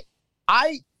seriously...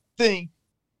 I think,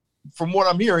 from what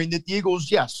I'm hearing, that the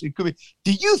Eagles, yes, it could be.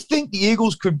 Do you think the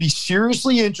Eagles could be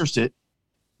seriously interested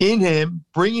in him,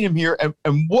 bringing him here?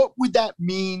 And what would that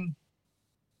mean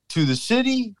to the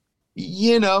city?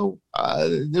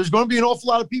 There's going to be an awful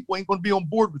lot of people ain't going to be on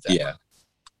board with that. Yeah.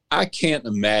 I can't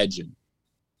imagine,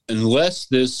 unless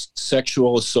this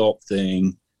sexual assault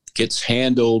thing gets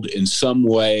handled in some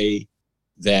way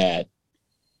that,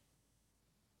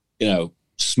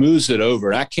 smooths it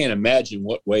over. I can't imagine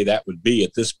what way that would be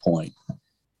at this point.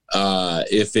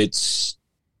 If it's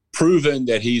proven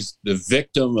that he's the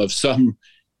victim of some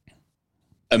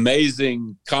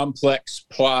amazing complex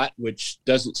plot, which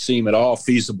doesn't seem at all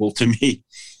feasible to me,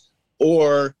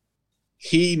 or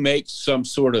he makes some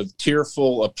sort of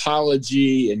tearful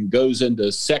apology and goes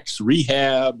into sex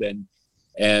rehab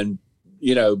and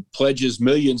pledges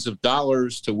millions of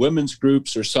dollars to women's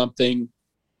groups or something,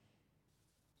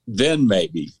 then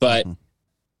maybe. But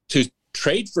to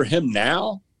trade for him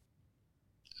now,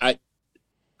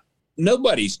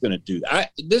 nobody's going to do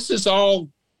that. This is all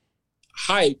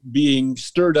hype being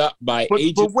stirred up by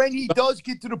agents. But when he does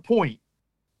get to the point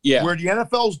where the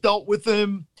NFL's dealt with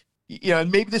him,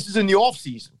 and maybe this is in the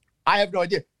offseason, I have no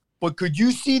idea. But could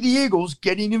you see the Eagles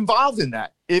getting involved in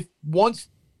that? If once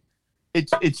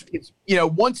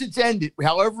once it's ended,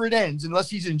 however it ends, unless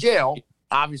he's in jail,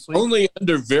 obviously. Only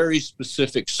under very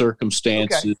specific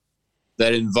circumstances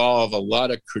that involve a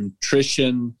lot of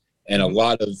contrition and a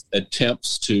lot of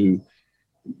attempts to,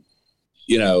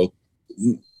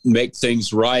 make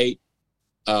things right.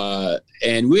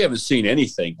 And we haven't seen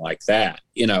anything like that,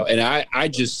 and I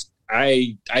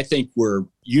think we're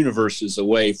universes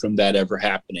away from that ever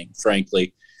happening,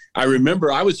 frankly. I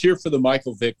remember I was here for the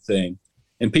Michael Vick thing,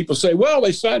 and people say, well,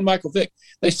 they signed Michael Vick.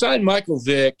 They signed Michael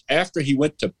Vick after he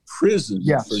went to prison.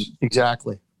 Yes,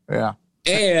 exactly. Yeah.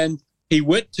 And he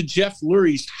went to Jeff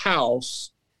Lurie's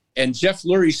house, and Jeff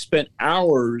Lurie spent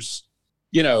hours,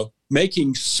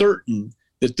 making certain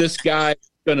that this guy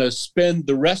is going to spend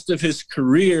the rest of his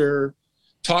career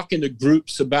talking to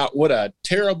groups about what a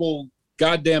terrible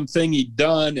goddamn thing he'd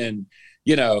done. And,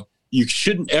 you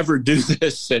shouldn't ever do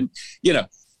this. And,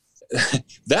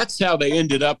 that's how they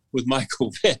ended up with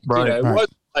Michael Vick. Right, it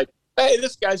wasn't like, hey,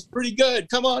 this guy's pretty good.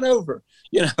 Come on over.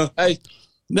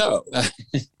 No.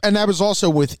 And that was also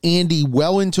with Andy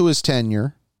well into his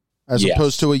tenure, as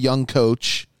opposed to a young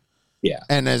coach. Yeah.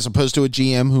 And as opposed to a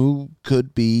GM who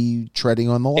could be treading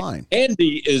on the line.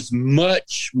 Andy is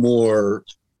much more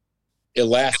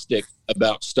elastic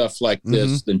about stuff like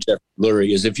this than Jeff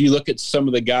Lurie is. If you look at some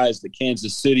of the guys that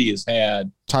Kansas City has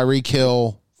had, Tyreek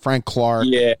Hill, Frank Clark.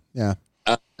 Yeah.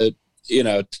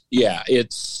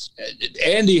 It's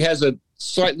Andy has a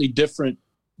slightly different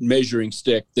measuring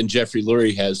stick than Jeffrey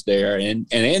Lurie has there. And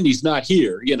Andy's not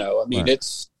here,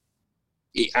 Right.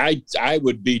 I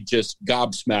would be just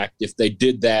gobsmacked if they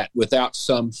did that without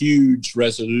some huge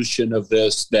resolution of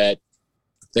this that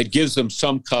gives them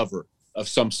some cover of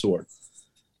some sort.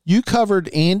 You covered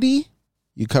Andy,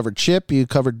 you covered Chip, you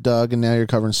covered Doug, and now you're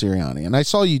covering Sirianni. And I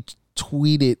saw you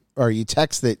tweet it, or you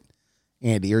texted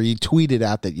Andy, or you tweeted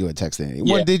out that you had texted Andy.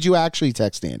 Yeah. What did you actually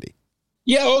text Andy?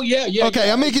 Yeah. Oh, yeah. Yeah. Okay,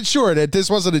 yeah. I'm making sure that this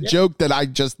wasn't a joke that I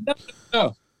just.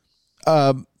 No.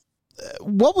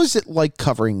 What was it like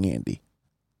covering Andy?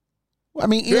 I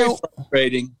mean, Very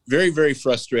frustrating. Very, very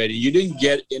frustrating. You didn't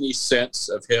get any sense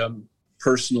of him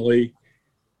personally.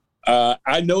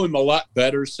 I know him a lot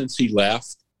better since he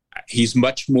left. He's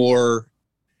much more,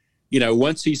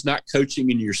 once he's not coaching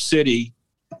in your city,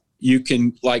 you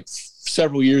can, like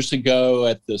several years ago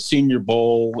at the Senior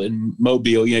Bowl in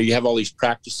Mobile, you have all these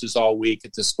practices all week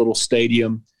at this little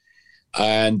stadium.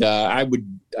 And I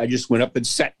just went up and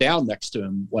sat down next to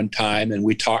him one time, and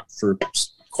we talked for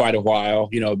quite a while,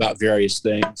 about various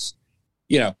things,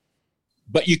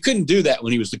 but you couldn't do that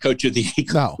when he was the coach of the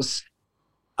Eagles.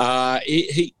 No.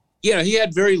 He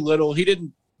had very little. He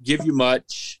didn't give you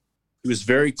much. He was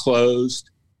very closed.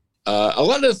 A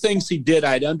lot of the things he did,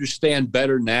 I'd understand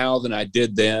better now than I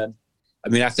did then. I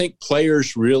mean, I think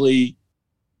players really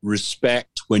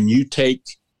respect when you take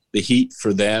the heat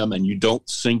for them and you don't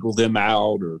single them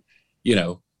out or,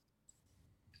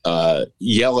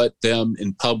 yell at them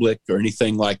in public or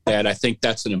anything like that. I think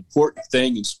that's an important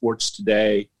thing in sports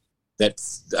today that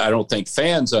I don't think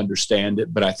fans understand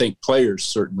it, but I think players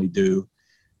certainly do.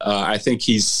 I think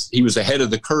he was ahead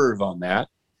of the curve on that.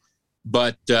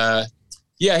 But,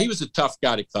 he was a tough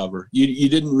guy to cover. You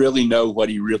didn't really know what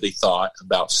he really thought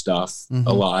about stuff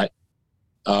a lot.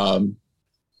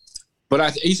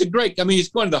 But he's he's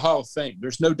going to the Hall of Fame.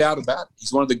 There's no doubt about it.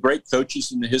 He's one of the great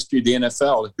coaches in the history of the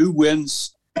NFL. Who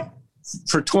wins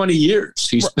for 20 years?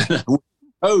 He's been a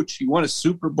coach. He won a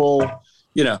Super Bowl,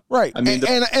 Right. I mean,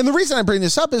 and the reason I bring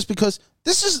this up is because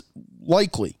this is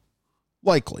likely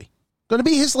going to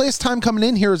be his last time coming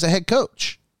in here as a head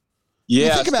coach. Yeah.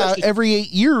 You think about every 8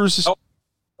 years.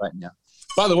 Right now.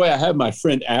 By the way, I have my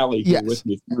friend Allie here with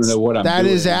me. If you don't know what I'm doing. That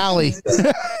is Allie.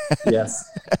 Yes.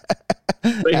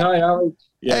 Say hi, Allie.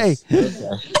 Yes. Hey.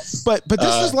 Okay. But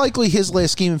this is likely his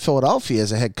last game in Philadelphia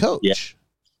as a head coach.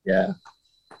 Yeah.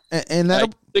 And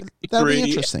that'll be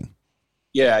interesting.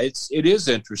 Yeah, it is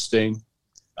interesting.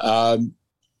 I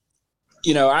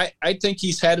think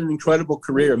he's had an incredible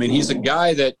career. I mean, he's a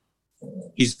guy that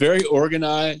he's very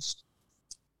organized.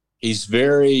 He's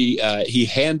very he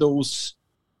handles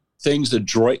things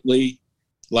adroitly.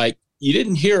 Like, you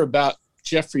didn't hear about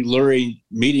Jeffrey Lurie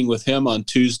meeting with him on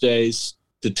Tuesdays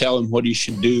to tell him what he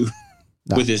should do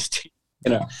with his team.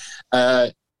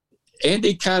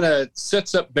 Andy kind of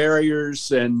sets up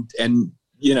barriers and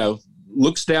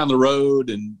looks down the road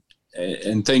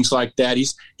and things like that.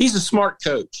 He's a smart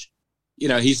coach.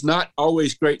 He's not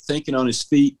always great thinking on his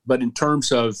feet, but in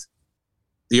terms of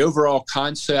the overall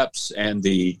concepts and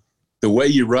the way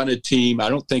you run a team, I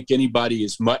don't think anybody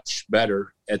is much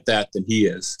better at that than he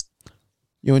is.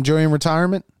 You enjoying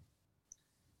retirement?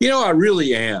 I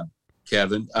really am,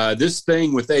 Kevin. This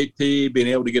thing with AP, being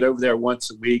able to get over there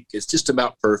once a week, is just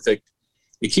about perfect.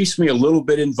 It keeps me a little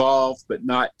bit involved, but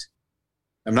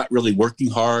I'm not really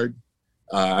working hard.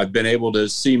 I've been able to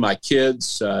see my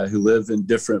kids who live in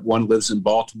one lives in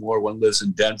Baltimore, one lives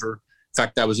in Denver. In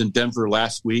fact, I was in Denver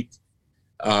last week.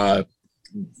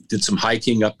 Did some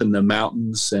hiking up in the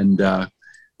mountains, and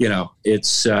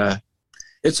it's a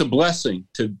blessing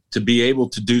to be able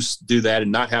to do that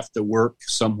and not have to work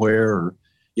somewhere or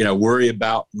worry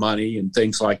about money and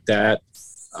things like that.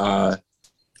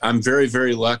 I'm very,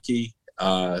 very lucky.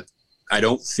 I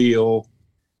don't feel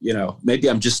maybe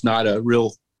I'm just not a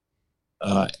real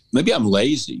maybe I'm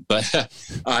lazy, but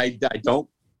I don't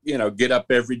get up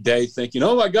every day thinking,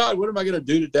 oh my God, what am I going to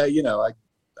do today?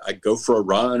 I go for a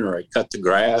run, or I cut the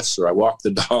grass, or I walk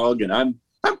the dog, and I'm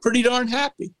pretty darn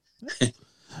happy.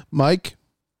 Mike?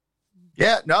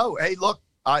 Yeah, no. Hey, look,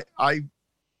 I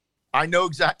know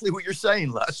exactly what you're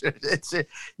saying, Les. It's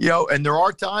and there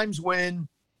are times when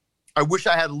I wish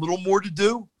I had a little more to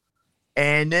do,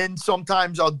 and then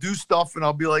sometimes I'll do stuff and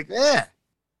I'll be like,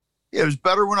 it was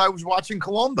better when I was watching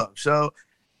Columbo. So,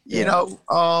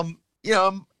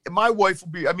 my wife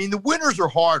will be. I mean, the winters are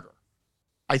harder,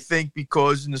 I think,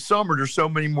 because in the summer there's so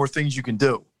many more things you can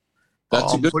do.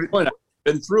 That's a good point. I've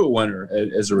been through a winter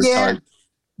as a retired.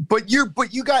 But you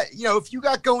got if you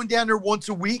got going down there once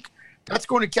a week, that's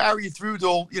going to carry you through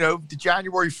till to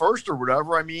January 1st or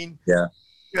whatever. I mean,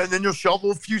 and then you'll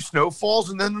shovel a few snowfalls,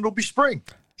 and then it'll be spring.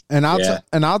 And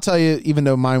I'll tell you, even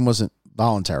though mine wasn't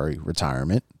voluntary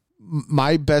retirement,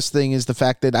 my best thing is the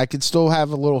fact that I could still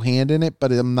have a little hand in it,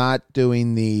 but I'm not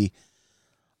doing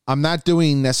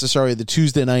necessarily the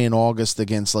Tuesday night in August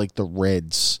against like the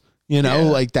Reds,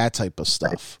 like that type of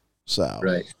stuff. So,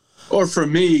 right. Or for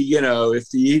me, if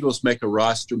the Eagles make a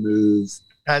roster move,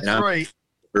 that's right.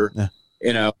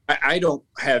 I don't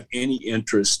have any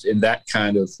interest in that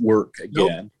kind of work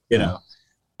again. Nope.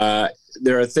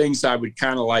 There are things I would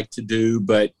kind of like to do,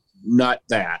 but not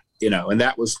that, and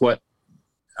that was what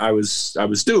I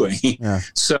was doing. Yeah.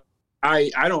 So I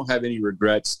don't have any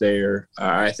regrets there.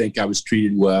 I think I was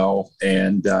treated well,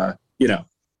 and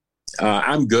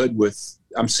I'm good with.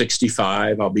 I'm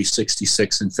 65. I'll be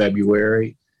 66 in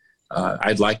February.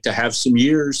 I'd like to have some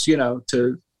years,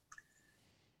 to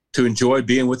enjoy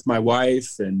being with my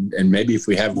wife, and maybe if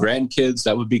we have grandkids,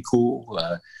 that would be cool.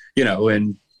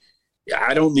 And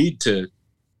I don't need to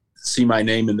see my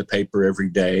name in the paper every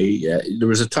day. There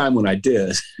was a time when I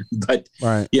did, but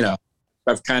right.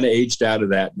 I've kind of aged out of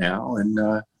that now,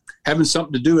 and having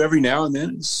something to do every now and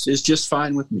then is just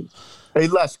fine with me. Hey,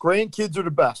 Les, grandkids are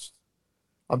the best.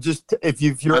 If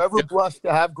you're ever blessed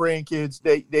to have grandkids,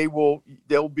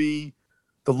 they'll be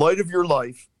the light of your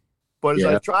life. But as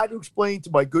I try to explain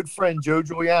to my good friend Joe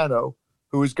Giuliano,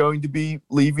 who is going to be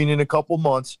leaving in a couple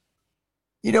months,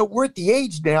 we're at the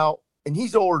age now, and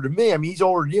he's older than me. I mean, he's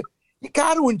older than you. You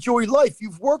got to enjoy life.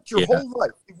 You've worked your whole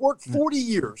life. You've worked 40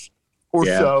 years or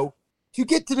so to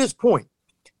get to this point.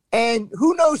 And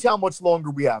who knows how much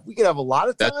longer we have. We could have a lot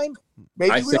of time.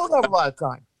 Maybe we don't have a lot of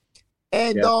time.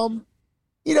 And,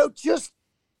 just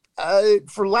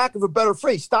for lack of a better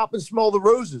phrase, stop and smell the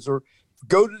roses, or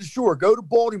go to the shore, go to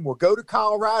Baltimore, go to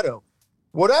Colorado,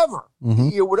 whatever.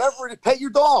 Mm-hmm. Whatever, pet your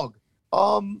dog.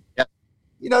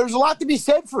 There's a lot to be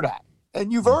said for that.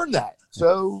 And you've earned that.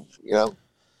 So,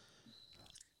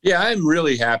 Yeah, I'm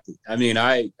really happy. I mean,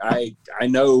 I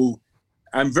know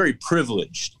I'm very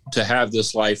privileged to have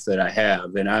this life that I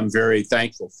have, and I'm very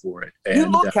thankful for it. And, you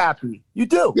look happy. You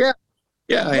do. Yeah,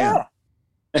 I am.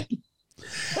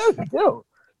 No, you do.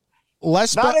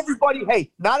 Not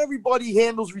everybody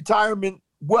handles retirement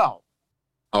well.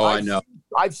 Oh, I know.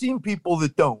 I've seen people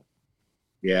that don't.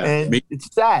 Yeah. And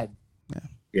it's sad.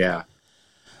 Yeah.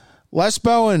 Les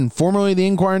Bowen, formerly the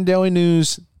Inquirer Daily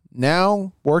News,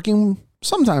 now working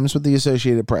sometimes with the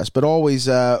Associated Press, but always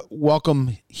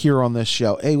welcome here on this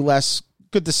show. Hey, Les,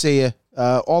 good to see you.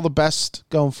 All the best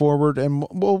going forward, and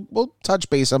we'll touch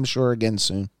base, I'm sure, again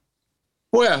soon.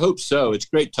 Boy, I hope so. It's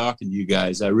great talking to you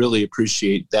guys. I really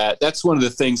appreciate that. That's one of the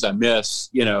things I miss,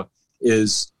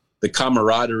 is the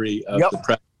camaraderie of the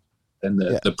press and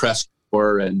the press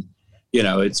corps, and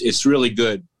it's really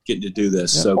good getting to do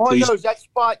this. So all please, I know is that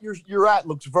spot you're at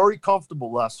looks very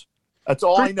comfortable, Les. That's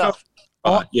all I know.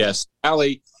 Yes,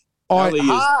 Allie.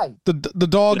 Hi. The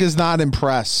dog is not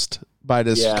impressed by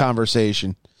this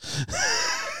conversation.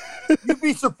 You'd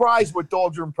be surprised what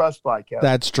dogs are impressed by, Kevin.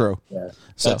 That's true. Yeah,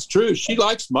 that's true. She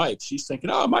likes Mike. She's thinking,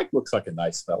 "Oh, Mike looks like a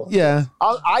nice fellow." Yeah,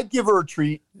 I'd give her a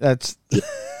treat. That's.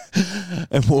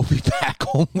 And we'll be back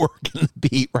on Working the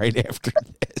Beat right after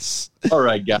this. All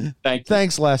right, guys.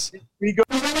 Thanks, Les.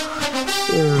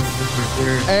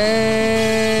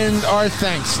 And our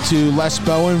thanks to Les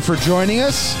Bowen for joining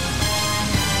us.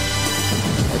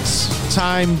 It's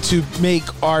time to make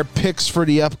our picks for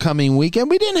the upcoming weekend.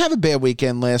 We didn't have a bad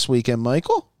weekend last weekend,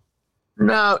 Michael.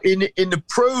 No, in the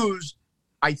pros,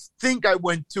 I think I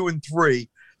went 2-3.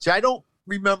 See, I don't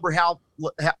remember how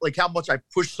much I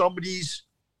pushed some of these,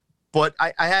 but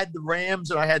I had the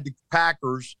Rams and I had the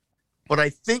Packers, but I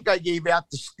think I gave out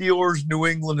the Steelers, New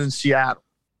England, and Seattle.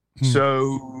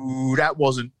 So that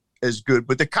wasn't as good,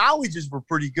 but the colleges were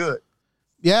pretty good.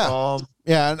 Yeah.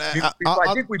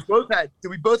 I think we both had. Did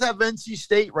we both have NC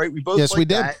State? Right. We both. Yes, we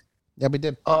did. That. Yeah, we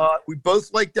did. We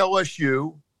both liked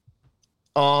LSU.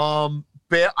 And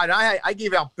I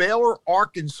gave out Baylor,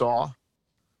 Arkansas,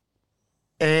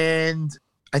 and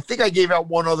I think I gave out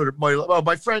one other.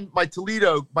 My friend, my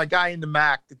Toledo, my guy in the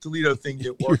MAC, the Toledo thing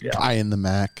didn't work out. Guy in the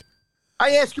MAC.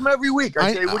 I ask him every week.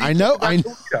 I say, "What do you know. think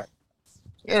about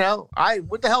Toledo?"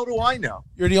 What the hell do I know?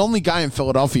 You're the only guy in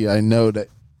Philadelphia I know that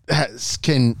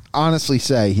can honestly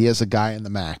say he has a guy in the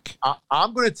MAC.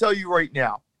 I'm going to tell you right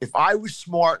now, if I was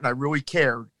smart and I really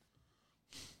cared,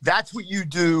 that's what you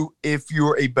do if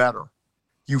you're a bettor.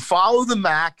 You follow the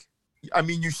MAC. I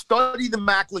mean, you study the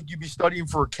MAC like you'd be studying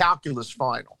for a calculus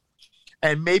final.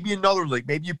 And maybe another league.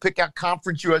 Maybe you pick out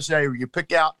Conference USA, or you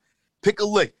pick a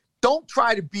league. Don't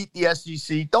try to beat the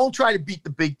SEC. Don't try to beat the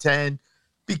Big Ten,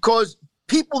 because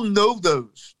people know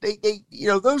those. They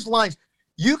those lines.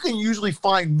 You can usually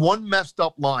find one messed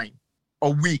up line a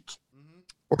week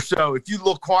or so if you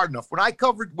look hard enough.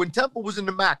 When Temple was in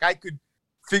the MAC, I could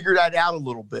figure that out a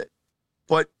little bit.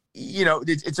 But,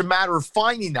 it's a matter of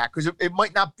finding that, because it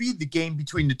might not be the game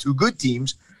between the two good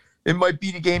teams. It might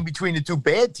be the game between the two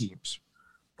bad teams.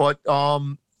 But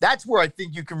that's where I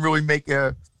think you can really make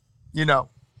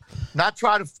not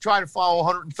try to follow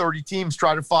 130 teams,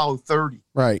 try to follow 30.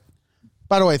 Right.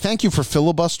 By the way, thank you for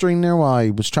filibustering there while I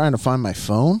was trying to find my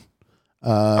phone.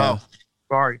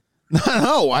 Sorry.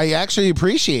 No, I actually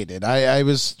appreciate it. I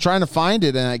was trying to find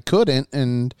it and I couldn't,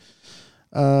 and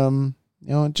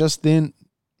it just didn't.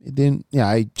 It didn't. Yeah,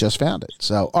 I just found it.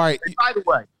 So, all right. And by the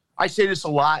way, I say this a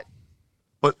lot,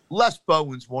 but Les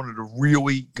Bowen's one of the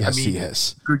really, he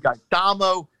is. Good guys.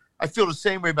 Damo, I feel the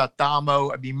same way about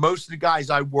Damo. I mean, most of the guys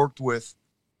I worked with,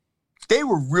 they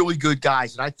were really good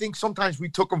guys, and I think sometimes we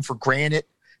took them for granted,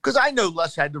 because I know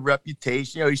Les had the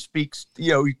reputation. He speaks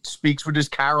with his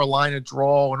Carolina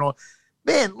drawl and all.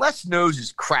 Man, Les knows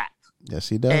his crap. Yes,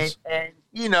 he does. And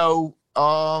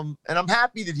and I'm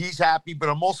happy that he's happy, but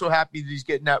I'm also happy that he's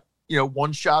getting that,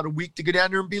 one shot a week to go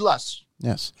down there and be Les.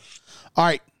 Yes. All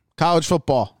right, college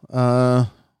football.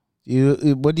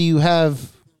 What do you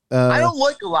have? I don't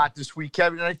like a lot this week,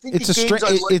 Kevin. And I think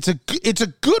it's a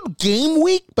good game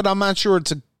week, but I'm not sure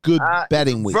it's a good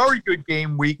betting week. Very good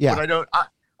game week, yeah. But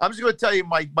I'm just going to tell you,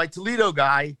 my Toledo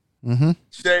guy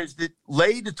says that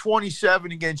lay the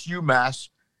 27 against UMass.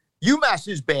 UMass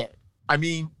is bad. I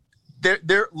mean,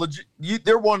 they're legit.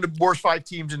 They're one of the worst 5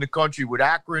 teams in the country with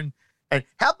Akron. And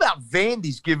how about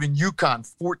Vandy's giving UConn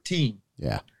 14?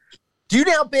 Yeah. Do you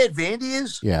know how bad Vandy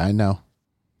is? Yeah, I know.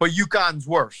 But UConn's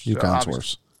worse. UConn's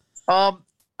worse.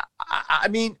 I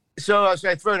mean, so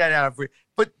I throw that out for you.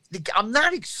 But I'm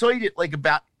not excited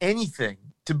about anything,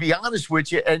 to be honest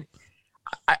with you. And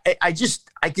I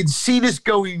can see this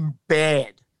going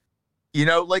bad.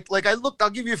 I'll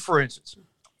give you for instance.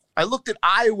 I looked at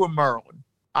Iowa, Maryland.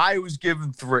 Iowa's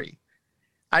given 3.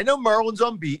 I know Maryland's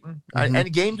unbeaten, and the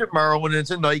game's at Maryland, and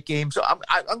it's a night game, so I'm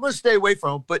going to stay away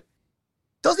from it. But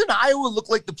doesn't Iowa look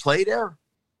like the play there?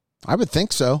 I would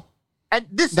think so. And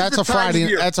that's a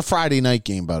Friday. That's a Friday night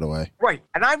game, by the way. Right.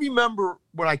 And I remember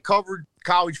when I covered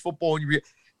college football, and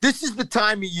this is the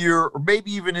time of year, or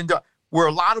maybe even where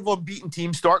a lot of unbeaten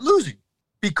teams start losing,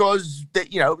 because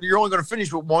you're only going to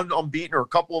finish with one unbeaten or a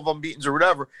couple of unbeatens or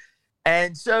whatever.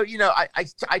 And so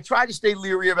I try to stay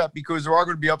leery of that, because there are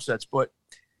going to be upsets. But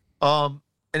and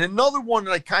another one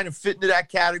that I kind of fit into that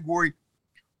category,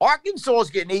 Arkansas is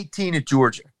getting 18 at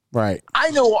Georgia. Right. I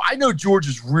know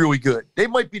Georgia's really good. They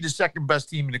might be the second best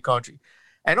team in the country.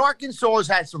 And Arkansas has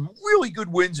had some really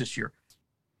good wins this year.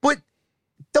 But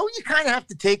don't you kind of have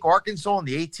to take Arkansas on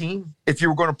the 18 if you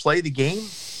were going to play the game?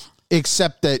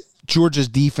 Except that Georgia's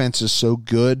defense is so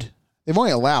good. They've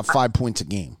only allowed 5 points a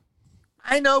game.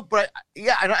 I know, but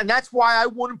and that's why I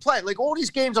wouldn't play. All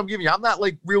these games I'm giving you, I'm not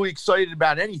really excited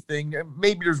about anything.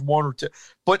 Maybe there's one or two,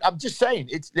 but I'm just saying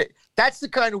that's the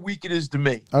kind of week it is to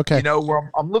me. Okay,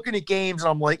 where I'm looking at games and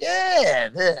I'm like,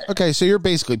 Okay, so you're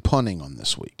basically punting on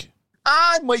this week.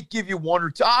 I might give you one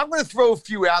or two. I'm going to throw a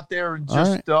few out there and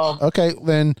just. Right. Okay,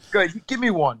 then. Good. Give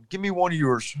me one. Give me one of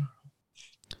yours.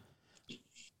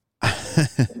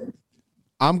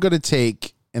 I'm going to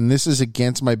take, and this is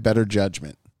against my better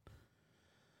judgment,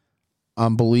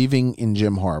 I'm believing in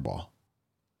Jim Harbaugh,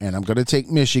 and I'm going to take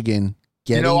Michigan.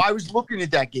 I was looking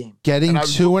at that game. Getting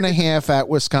 2.5 at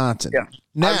Wisconsin. Yeah.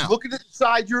 Now, I was looking at the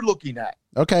side you're looking at.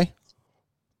 Okay.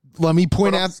 Let me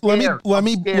point out. Let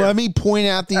me point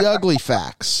out the ugly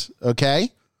facts. Okay.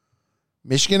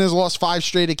 Michigan has lost 5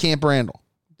 straight at Camp Randall,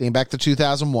 dating back to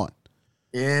 2001.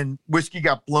 And Whiskey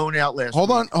got blown out last week.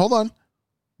 Hold on.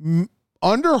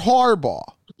 Under Harbaugh,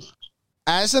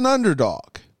 as an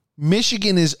underdog,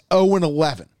 Michigan is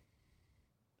 0-11.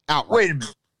 Outright. Wait a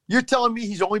minute. You're telling me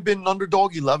he's only been an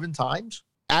underdog 11 times?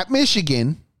 At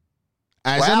Michigan,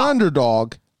 as an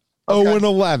underdog,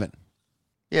 0-11.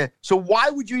 Yeah. So why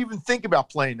would you even think about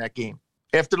playing that game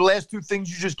after the last 2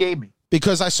 things you just gave me?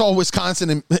 Because I saw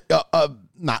Wisconsin,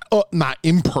 not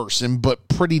in person, but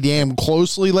pretty damn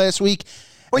closely last week.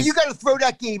 Well, you got to throw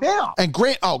that game out. And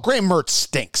Graham Mertz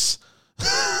stinks.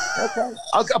 Okay.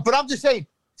 But I'm just saying.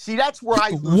 See, that's where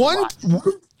I Graham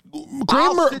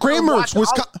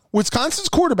Mertz, Wisconsin's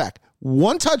quarterback,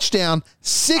 1 touchdown,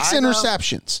 6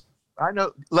 interceptions. I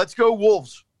know. Let's go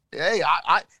Wolves. Hey,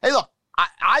 look.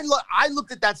 I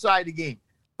looked at that side of the game,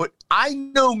 but I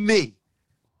know me.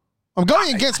 I'm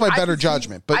going against my better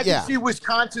judgment, but yeah. I can see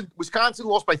Wisconsin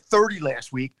lost by 30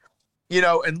 last week,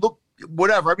 and look,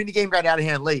 whatever. I mean, the game got out of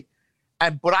hand late,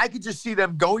 but I could just see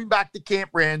them going back to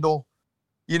Camp Randall,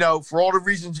 for all the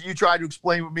reasons that you tried to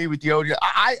explain with me with the ODI.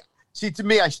 To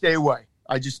me, I stay away.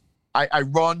 I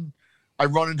run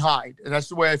and hide, and that's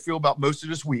the way I feel about most of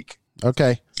this week.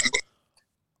 Okay.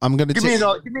 I'm going to give me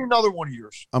another one of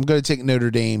yours. I'm going to take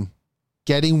Notre Dame,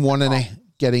 getting one and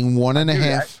a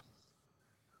half.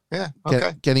 Yeah.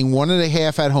 Okay. Getting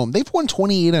 1.5 at home. They've won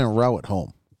 28 in a row at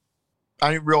home.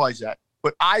 I didn't realize that,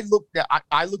 but I looked at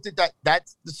that.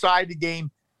 That's the side of the game.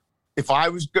 If I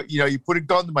was, you put a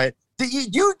gun to my head.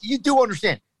 You do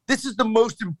understand this is the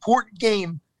most important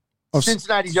game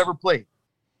Cincinnati's ever played.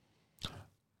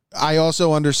 I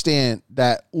also understand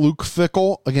that Luke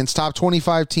Fickell against top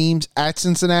 25 teams at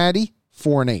Cincinnati,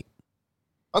 4-8.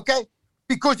 Okay,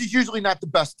 because he's usually not the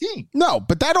best team. No,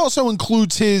 but that also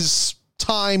includes his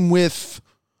time with.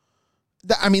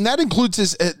 I mean, that includes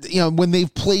his. When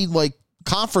they've played like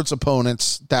conference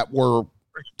opponents that were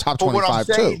top 25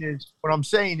 too. What I'm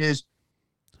saying is,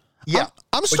 yeah,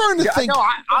 I'm starting to think. No,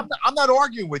 I'm not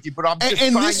arguing with you, but I'm just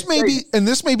and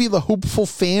this may be the hopeful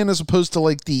fan as opposed to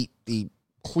like the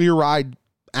clear-eyed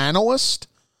analyst.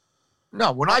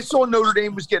 No, when I saw Notre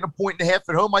Dame was getting 1.5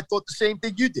 at home, I thought the same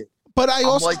thing you did. But I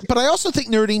also think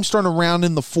Notre Dame's starting to round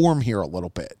in the form here a little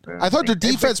bit. I thought their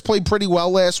defense played pretty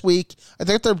well last week. I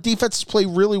think their defense has played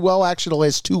really well actually the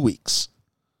last 2 weeks.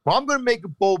 Well, I'm going to make a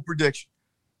bold prediction.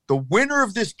 The winner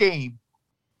of this game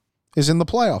is in the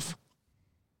playoff.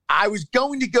 I was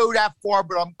going to go that far,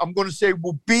 but I'm going to say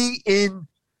we'll be in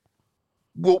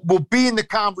the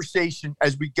conversation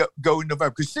as we go in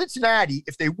November. Because Cincinnati,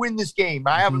 if they win this game,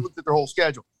 I haven't looked at their whole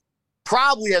schedule,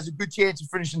 probably has a good chance of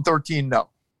finishing 13-0.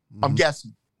 I'm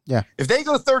guessing. Yeah. If they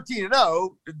go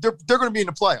 13-0, they're going to be in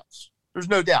the playoffs. There's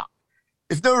no doubt.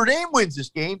 If Notre Dame wins this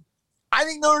game, I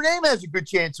think Notre Dame has a good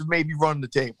chance of maybe running the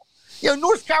table.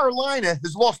 North Carolina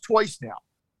has lost twice now.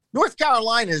 North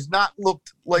Carolina has not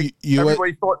looked like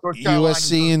everybody thought North Carolina.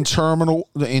 USC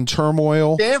in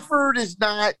turmoil. Stanford is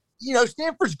not.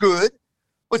 Stanford's good,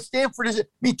 but Stanford isn't. I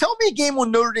mean, tell me a game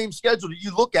on Notre Dame's schedule that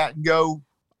you look at and go,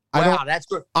 wow, that's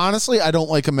good. Honestly, I don't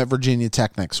like them at Virginia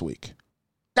Tech next week.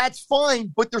 That's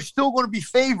fine, but they're still going to be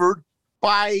favored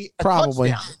by a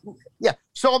probably touchdown. Yeah.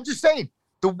 So I'm just saying,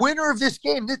 the winner of this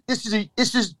game, this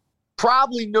is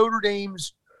probably Notre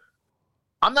Dame's.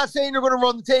 I'm not saying they're going to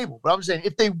run the table, but I'm saying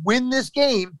if they win this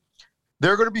game,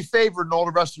 they're going to be favored in all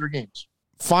the rest of their games.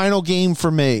 Final game for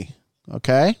me.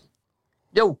 Okay.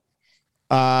 Yo.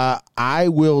 I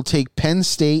will take Penn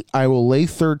State. I will lay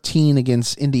 13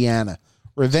 against Indiana.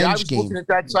 Revenge game. I was looking at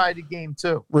that side of the game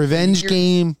too. Revenge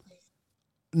game.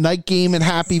 Night game in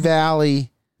Happy Valley.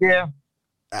 Yeah.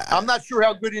 I'm not sure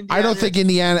how good Indiana I don't think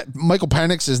Indiana. Michael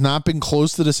Penix has not been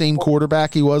close to the same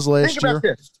quarterback he was last year. Think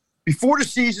about this. Before the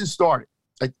season started,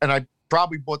 and I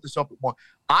probably brought this up at one,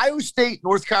 Iowa State,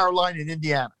 North Carolina, and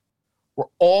Indiana were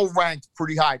all ranked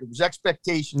pretty high. There was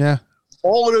expectation. Yeah.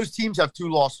 All of those teams have 2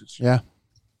 losses. Yeah.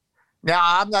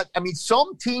 Now,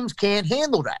 some teams can't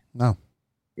handle that. No.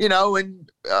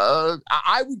 And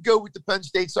I would go with the Penn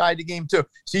State side of the game too.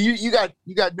 So you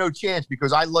got no chance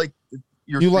because I like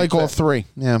your. You like all 3,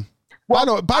 yeah.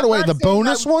 Well, by the way, the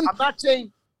bonus one. I'm not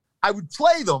saying I would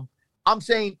play them. I'm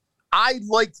saying I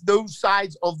liked those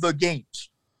sides of the games.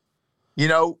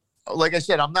 Like I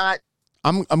said, I'm not.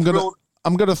 I'm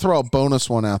gonna throw a bonus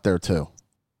one out there too.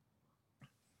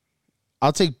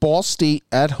 I'll take Ball State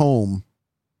at home,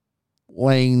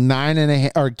 laying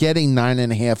 9.5 or getting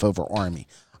 9.5 over Army.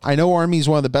 I know Army is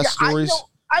one of the best stories.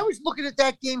 I was looking at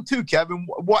that game too, Kevin.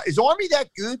 What is Army that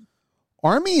good?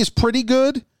 Army is pretty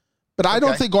good, but I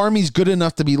don't think Army's good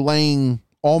enough to be laying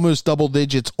almost double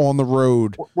digits on the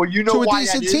road. Well, you know to a why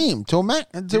decent that is? team.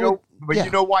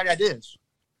 You know why that is?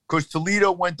 Because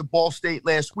Toledo went to Ball State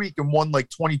last week and won like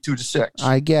 22-6.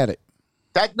 I get it.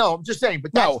 I'm just saying,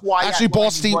 but that's why. Actually,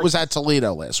 Ball State was at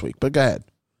Toledo last week, but go ahead.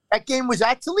 That game was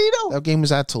at Toledo? That game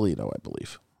was at Toledo, I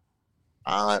believe.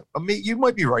 You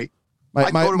might be right.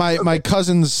 My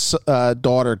cousin's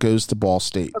daughter goes to Ball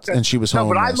State, and she was home.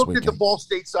 But I last looked weekend. at the Ball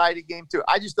State side of the game too.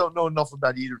 I just don't know enough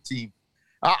about either team.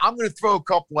 I'm going to throw a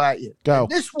couple at you. Go.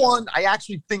 And this one, I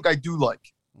actually think I do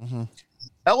like. Mm-hmm.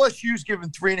 LSU's given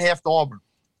 3.5 to Auburn.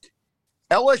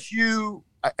 LSU,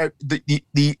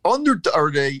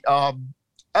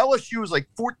 LSU is like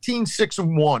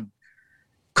 14-6-1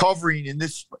 covering in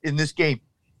this game.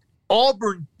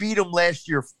 Auburn beat them last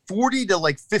year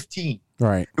 40-15.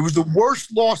 Right. It was the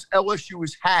worst loss LSU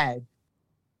has had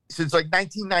since like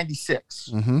 1996.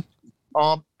 Mm-hmm.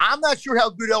 I'm not sure how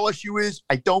good LSU is.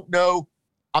 I don't know.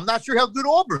 I'm not sure how good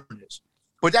Auburn is.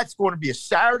 But that's going to be a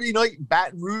Saturday night in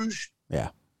Baton Rouge.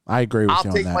 Yeah, I agree with you on that.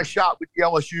 I'll take my shot with the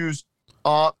LSU's.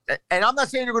 And I'm not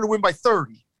saying they're going to win by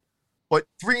 30, but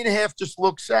 3.5 just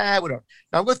looks whatever.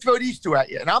 Now I'm going to throw these two at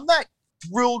you, and I'm not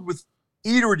thrilled with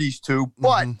either of these two,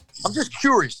 but I'm just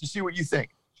curious to see what you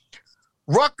think.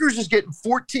 Rutgers is getting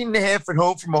 14.5 at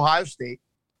home from Ohio State.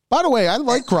 By the way, I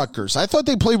like Rutgers. I thought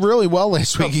they played really well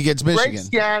last week against Michigan.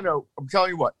 Greg Schiano, I'm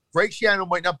telling you what, Greg Schiano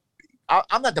might not.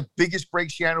 I'm not the biggest Greg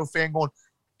Schiano fan going.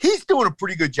 He's doing a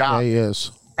pretty good job. Yeah, he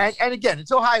is. And again,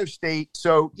 it's Ohio State,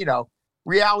 so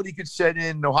reality could set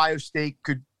in. Ohio State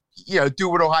could do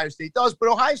what Ohio State does, but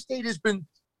Ohio State has been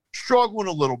struggling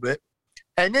a little bit.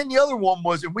 And then the other one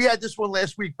was, and we had this one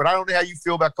last week, but I don't know how you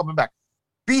feel about coming back.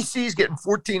 BC's getting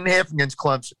 14.5 against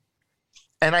Clemson.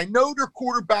 And I know their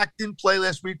quarterback didn't play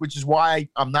last week, which is why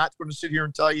I'm not going to sit here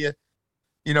and tell you,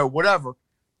 whatever.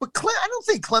 But I don't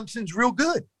think Clemson's real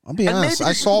good. I'll be honest.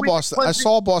 I saw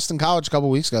Boston College a couple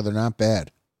weeks ago. They're not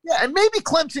bad. Yeah, and maybe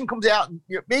Clemson comes out, and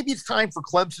maybe it's time for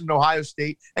Clemson and Ohio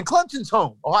State. And Clemson's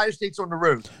home. Ohio State's on the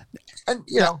road. And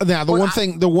now the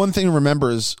one thing to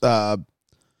remember is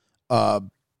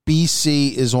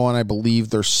BC is on, I believe,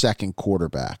 their second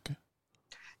quarterback.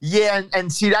 Yeah,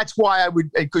 and see, that's why I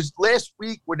would, because last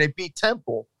week when they beat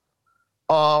Temple,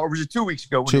 or was it 2 weeks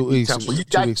ago? When they beat Temple?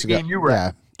 Two weeks ago. You were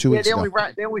at. 2 weeks ago.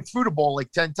 They only threw the ball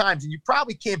like 10 times, and you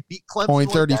probably can't beat Clemson. Only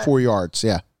 34 yards,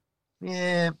 yeah.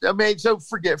 Yeah, I mean, so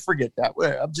forget that.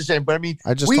 I'm just saying, but I mean,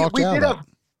 I just talked about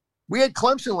we had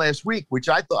Clemson last week, which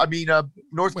I thought. I mean,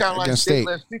 North Carolina State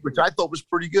last week, which I thought was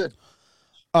pretty good.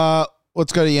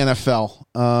 Let's go to the NFL.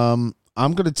 I'm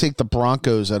going to take the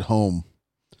Broncos at home,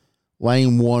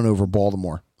 laying 1 over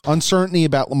Baltimore. Uncertainty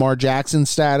about Lamar Jackson's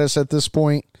status at this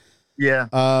point. Yeah.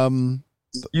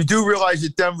 You do realize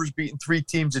that Denver's beaten 3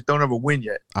 teams that don't have a win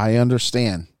yet. I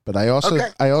understand, but I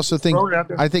also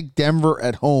think Denver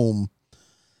at home.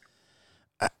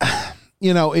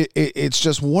 It's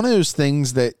just one of those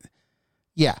things that,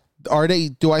 yeah.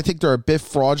 Do I think they're a bit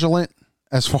fraudulent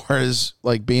as far as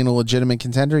like being a legitimate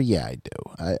contender? Yeah, I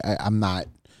do. I'm not.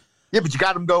 Yeah, but you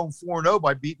got them going 4-0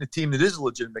 by beating a team that is a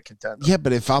legitimate contender. Yeah,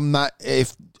 but if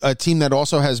a team that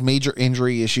also has major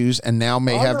injury issues and now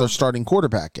may have their starting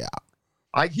quarterback out.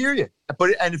 I hear you.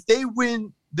 And if they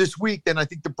win this week, then I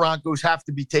think the Broncos have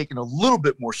to be taken a little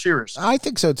bit more seriously. I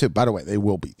think so too. By the way, they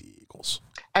will beat the Eagles.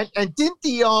 And didn't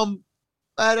the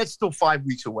that's still 5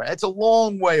 weeks away. That's a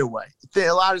long way away. A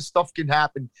lot of stuff can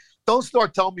happen. Don't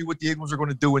start telling me what the Eagles are going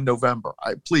to do in November.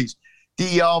 Please.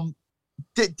 The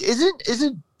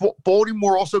isn't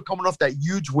Baltimore also coming off that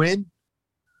huge win?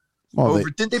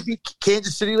 Didn't they beat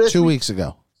Kansas City last week? 2 weeks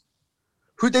ago.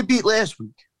 Who'd they beat last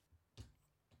week?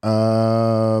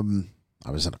 I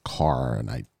was in a car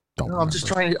and I don't know.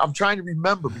 I'm trying to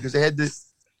remember because they had this.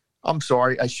 I'm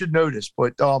sorry, I should know this,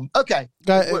 but okay.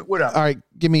 Whatever. All right,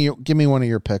 give me one of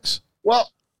your picks.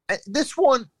 Well, this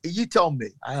one you tell me.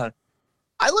 I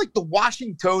like the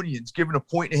Washingtonians giving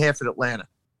 1.5 at Atlanta.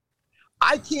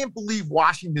 I can't believe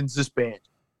Washington's this bad.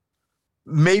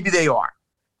 Maybe they are.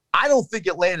 I don't think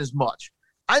Atlanta's much.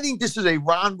 I think this is a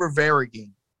Ron Rivera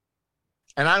game.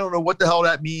 And I don't know what the hell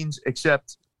that means,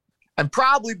 except, and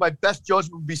probably my best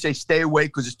judgment would be say stay away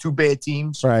because it's 2 bad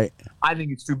teams. Right. I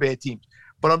think it's 2 bad teams.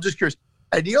 But I'm just curious.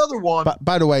 And the other one.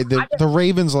 By the way, the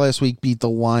Ravens last week beat the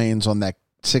Lions on that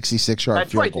 66-yard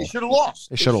field right. goal. They should have lost.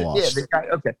 They should have lost. Yeah,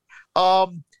 okay.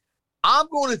 I'm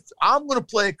going to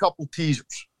play a couple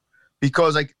teasers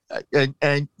because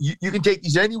and you can take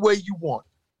these any way you want.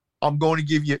 I'm going to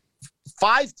give you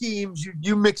 5 teams.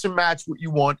 You mix and match what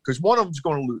you want because one of them's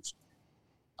going to lose.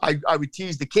 I would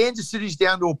tease the Kansas City's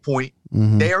down to a point.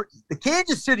 Mm-hmm. The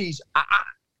Kansas City's.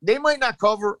 They might not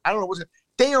cover. I don't know.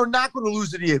 They are not going to lose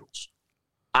to the Eagles.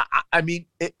 I mean,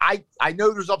 I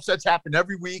know there's upsets happen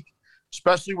every week,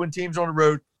 especially when teams are on the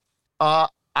road. I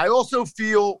also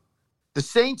feel the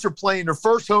Saints are playing their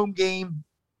first home game.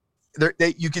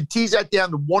 You can tease that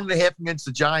down to 1.5 against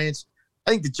the Giants.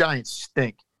 I think the Giants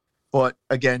stink, but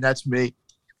again, that's me.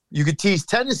 You could tease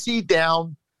Tennessee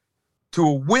down to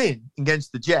a win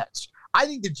against the Jets. I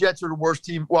think the Jets are the worst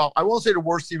team. Well, I won't say the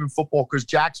worst team in football because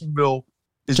Jacksonville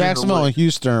and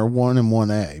Houston are 1 and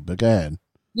 1A, but go ahead.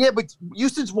 Yeah, but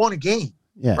Houston's won a game.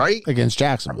 Yeah, right? Against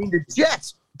Jacksonville. I mean,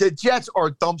 the Jets are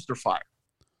a dumpster fire.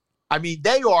 I mean,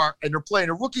 they are, and they're playing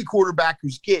a rookie quarterback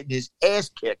who's getting his ass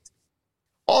kicked.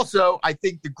 Also, I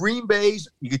think the Green Bays,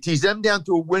 you could tease them down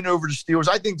to a win over the Steelers.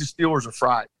 I think the Steelers are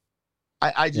fried.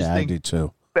 I just think. I do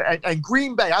too. And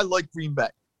Green Bay, I like Green Bay.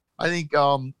 I think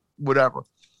whatever.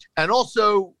 And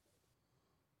also,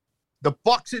 the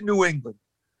Bucs at New England.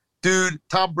 Dude,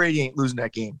 Tom Brady ain't losing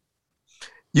that game.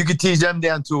 You could tease them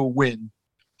down to a win.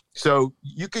 So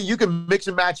you can mix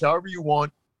and match however you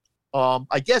want.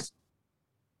 I guess,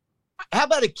 how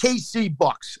about a KC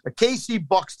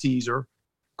Bucs teaser?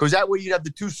 Because that way you'd have the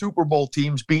 2 Super Bowl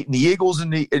teams beating the Eagles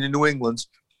and the New Englands.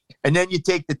 And then you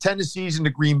take the Tennessees and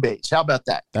the Green Bays. How about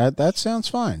that? That sounds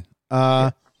fine.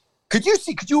 Could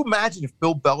you imagine if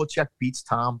Bill Belichick beats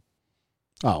Tom?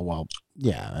 Oh, well,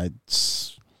 Yeah,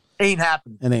 Ain't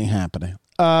happening. it ain't happening.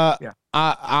 Yeah.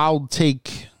 I'll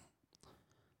take.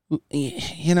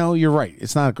 You know, you're right.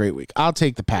 It's not a great week. I'll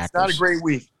take the Packers. It's not a great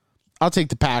week. I'll take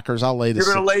the Packers. I'll lay the.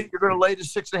 You're gonna lay the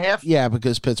 6.5. Yeah,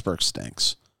 because Pittsburgh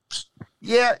stinks.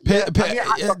 Yeah. Ben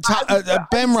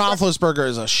Roethlisberger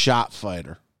is a shot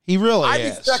fighter. He really I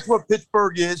is. respect what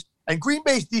Pittsburgh is, and Green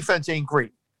Bay's defense ain't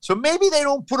great. So maybe they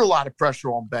don't put a lot of pressure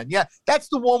on Ben. Yeah, that's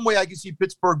the one way I can see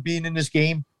Pittsburgh being in this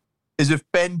game is if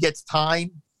Ben gets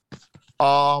time.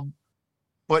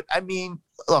 But I mean,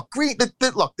 look,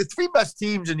 the three best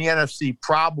teams in the NFC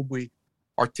probably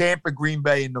are Tampa, Green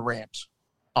Bay, and the Rams.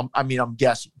 I'm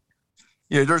guessing.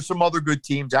 There's some other good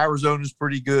teams. Arizona's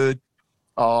pretty good.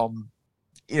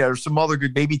 There's some other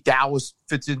good. Maybe Dallas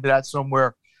fits into that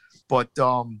somewhere. But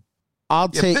I'll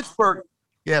take Pittsburgh.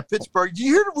 Yeah, Pittsburgh. Did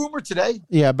you hear the rumor today?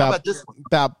 Yeah, How about this one?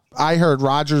 I heard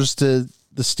Rodgers to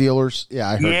the Steelers. Yeah,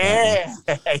 I heard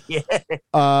that. Yeah.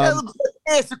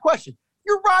 Ask the question.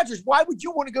 You're Rodgers. Why would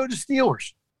you want to go to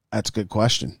Steelers? That's a good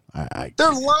question.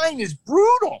 Their line is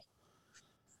brutal.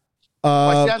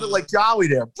 I sounded like Jolly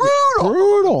there.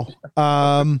 Brutal.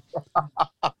 I'll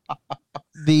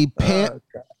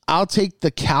take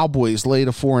the Cowboys late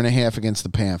of 4.5 against the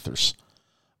Panthers.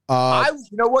 You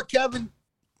know what, Kevin?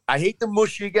 I hate to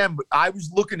mush you again, but I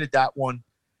was looking at that one.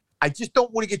 I just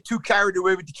don't want to get too carried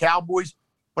away with the Cowboys.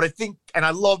 But I think, and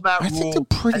I love Matt Rule. I think they're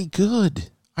pretty good.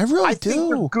 I really do. I think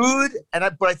they're good,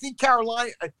 but I think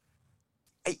Carolina.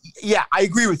 I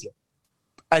agree with you.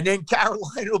 And then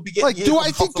Carolina will be getting. Do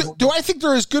I think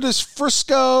they're as good as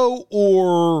Frisco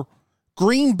or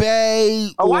Green Bay?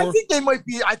 I think they might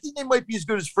be. I think they might be as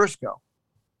good as Frisco.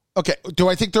 Okay. Do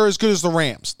I think they're as good as the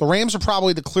Rams? The Rams are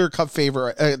probably the clear-cut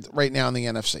favorite right now in the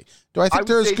NFC. Do I think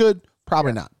they're as good?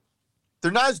 Probably not.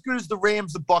 They're not as good as the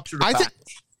Rams, the Bucs, or the Packers.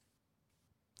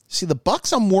 See, the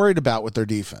Bucs I'm worried about with their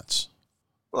defense.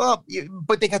 Well,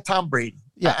 but they got Tom Brady.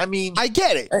 Yeah, I mean, I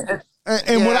get it.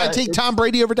 And would I take Tom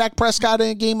Brady over Dak Prescott in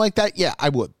a game like that? Yeah, I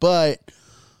would. But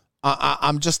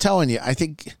I'm just telling you, I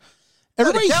think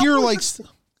everybody here likes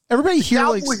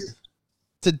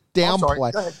to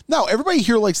downplay. No, everybody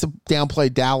here likes to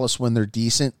downplay Dallas when they're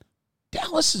decent. We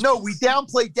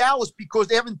downplay Dallas because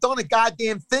they haven't done a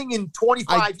goddamn thing in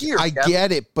 25 years. I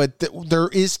get it, but there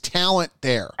is talent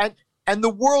there. And the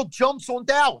world jumps on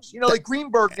Dallas. Like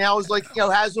Greenberg now is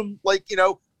has them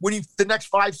winning the next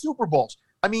 5 Super Bowls.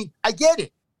 I mean, I get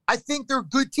it. I think they're a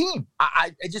good team.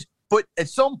 But at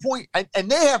some point,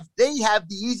 and they have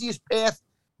the easiest path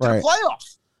to the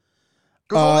playoffs.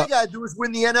 Because all they got to do is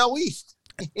win the NL East.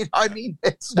 I mean,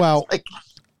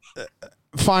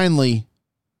 finally,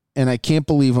 and I can't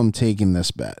believe I'm taking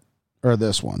this bet or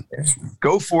this one.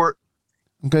 Go for it.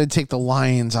 I'm going to take the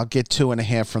Lions. I'll get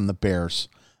 2.5 from the Bears.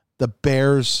 The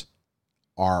Bears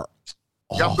are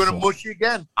awful. I'm going to mush you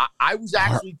again. I was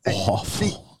actually thinking. Awful.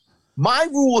 See, my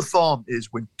rule of thumb is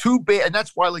when two bad, and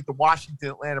that's why I like the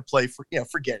Washington-Atlanta play.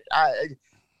 Forget it.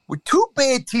 When two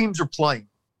bad teams are playing,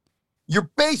 you're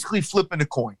basically flipping a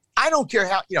coin. I don't care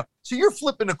how, so you're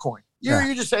flipping a coin.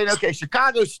 You're just saying, okay,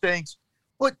 Chicago stinks,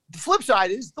 but the flip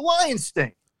side is the Lions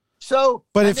stink. So,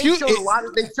 but they've shown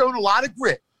a lot of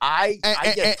grit.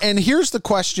 And here's the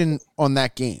question on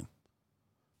that game: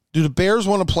 do the Bears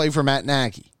want to play for Matt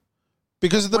Nagy?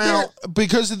 Because if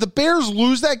the Bears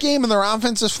lose that game and their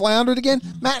offense is floundered again,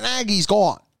 Matt Nagy's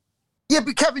gone. Yeah,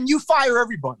 but Kevin, you fire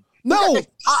everybody. No,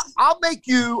 I'll make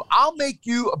you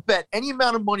a bet, any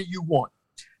amount of money you want,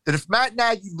 that if Matt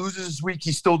Nagy loses this week,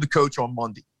 he's still the coach on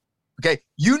Monday. Okay,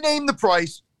 you name the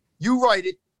price, you write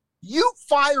it, you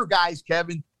fire guys,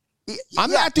 Kevin.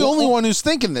 I'm not the only one who's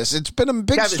thinking this. It's been a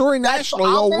big story nationally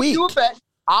all week.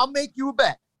 I'll make you a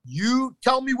bet. You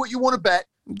tell me what you want to bet.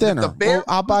 Dinner.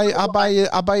 I'll buy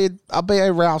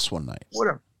a Rouse one night.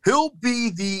 Whatever. He'll be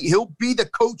the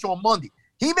coach on Monday.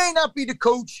 He may not be the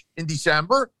coach in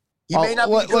December. He may not.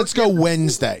 Let's go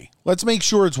Wednesday. Let's make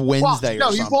sure it's Wednesday.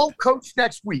 No, he won't coach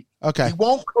next week. Okay, he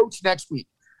won't coach next week.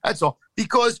 That's all.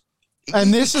 Because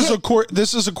this is of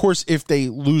course if they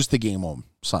lose the game on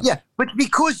Sunday. Yeah, but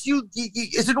because you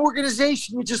as an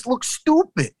organization, you just look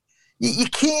stupid. You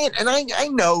can't. And I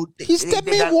know he's dead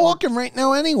man walking right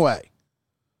now anyway.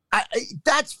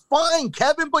 That's fine,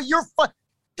 Kevin, but you're fine.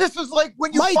 This is like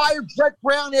when you fired Brett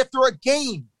Brown after a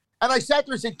game. And I sat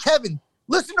there and said, Kevin,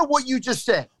 listen to what you just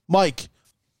said. Mike.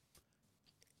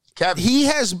 Kevin.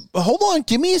 Hold on,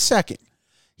 give me a second.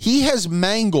 He has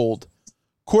mangled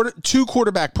 2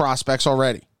 quarterback prospects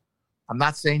already. I'm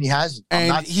not saying he hasn't.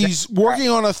 And he's working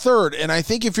on a third. And I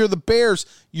think if you're the Bears,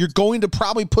 you're going to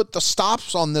probably put the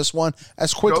stops on this one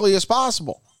as quickly as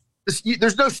possible.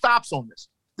 There's no stops on this.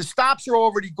 The stops are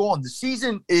already gone. The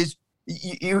season is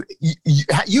You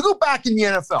go back in the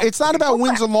NFL. It's not about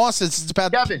wins and losses. It's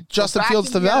about Kevin, Justin Fields'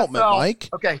 development, NFL, Mike.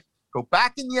 Okay, go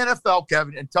back in the NFL,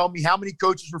 Kevin, and tell me how many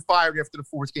coaches were fired after the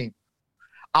fourth game.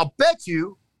 I'll bet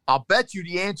you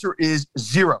the answer is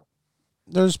 0.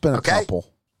 There's been a couple.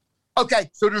 Okay,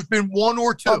 so there's been 1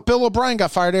 or 2. Bill O'Brien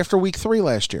got fired after week 3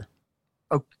 last year.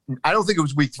 Oh, I don't think it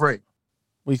was week 3.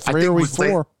 Week 3 or week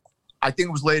 4? I think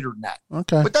it was later than that.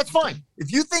 Okay. But that's fine.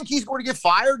 If you think he's going to get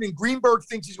fired and Greenberg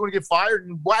thinks he's going to get fired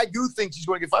and Wagyu thinks he's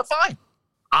going to get fired, fine.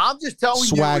 I'm just telling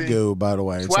you. Swagoo, by the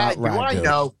way. It's not Ragu. I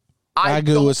know.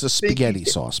 Ragu is a spaghetti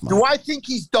sauce, Mike. Do I think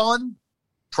he's done?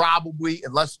 Probably,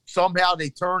 unless somehow they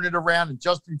turn it around and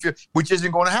Justin Fields, which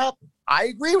isn't going to happen. I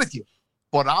agree with you.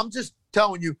 But I'm just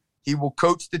telling you, he will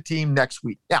coach the team next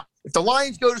week. Now, if the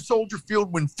Lions go to Soldier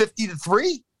Field, win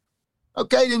 50-3,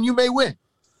 okay, then you may win.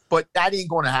 But that ain't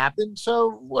going to happen, so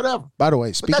whatever. By the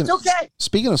way, that's okay.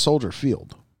 Speaking of Soldier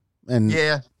Field, and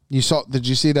yeah, did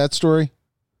you see that story?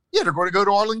 Yeah, they're going to go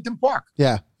to Arlington Park.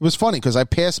 Yeah, it was funny because I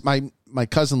passed my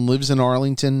cousin lives in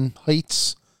Arlington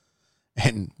Heights,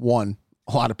 and one,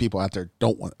 a lot of people out there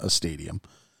don't want a stadium,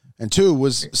 and 2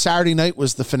 was Saturday night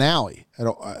was the finale at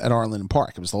Arlington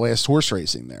Park. It was the last horse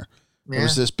racing there. Yeah. There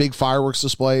was this big fireworks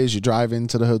display as you drive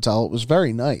into the hotel. It was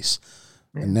very nice,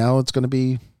 and now it's going to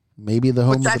be. Maybe the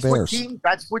home of the Bears.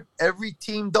 That's what every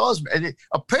team does. And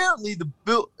apparently the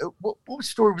Bill. What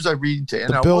story was I reading today?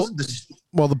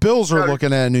 The Bills are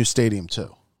looking at a new stadium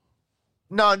too.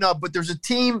 No, but there's a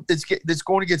team that's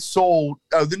going to get sold.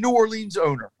 The New Orleans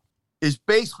owner is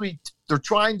basically they're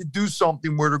trying to do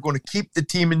something where they're going to keep the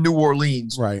team in New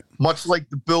Orleans, right? Much like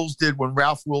the Bills did when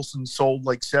Ralph Wilson sold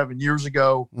like 7 years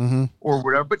ago, or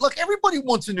whatever. But look, everybody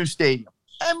wants a new stadium.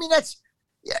 I mean,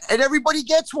 and everybody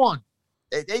gets one.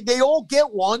 They all get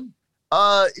one.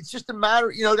 It's just a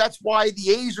matter, that's why the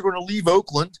A's are going to leave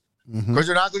Oakland because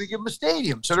they're not going to give them a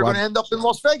stadium. So they're going to end up in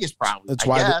Las Vegas probably.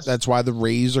 That's why the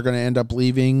Rays are going to end up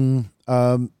leaving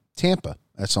Tampa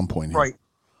at some point. Right.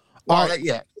 Well, right.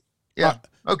 Yeah.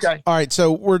 Okay. All right.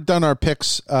 So we're done our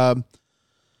picks. I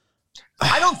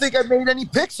don't think I made any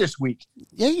picks this week.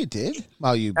 Yeah, you did.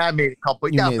 Well, I made a couple.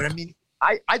 Yeah, but I mean,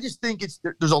 I just think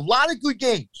there's a lot of good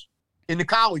games in the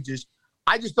colleges.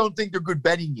 I just don't think they're good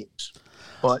betting games.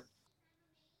 But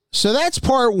so that's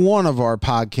part 1 of our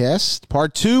podcast.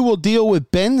 Part 2 will deal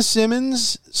with Ben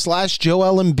Simmons /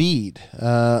 Joel Embiid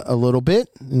a little bit,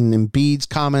 and Embiid's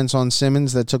comments on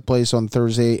Simmons that took place on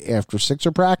Thursday after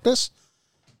Sixer practice,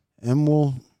 and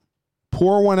we'll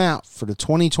pour one out for the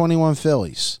 2021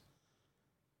 Phillies.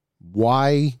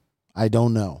 Why? I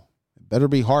don't know. It better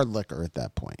be hard liquor at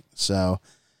that point. So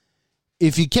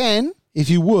if you can. If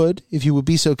you would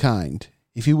be so kind,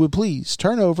 if you would please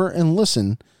turn over and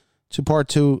listen to part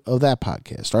 2 of that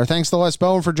podcast. Our thanks to Les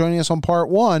Bowen for joining us on part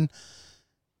 1.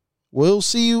 We'll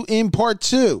see you in part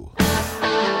 2.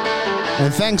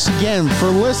 And thanks again for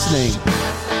listening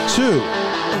to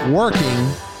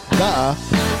Working the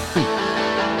Heat.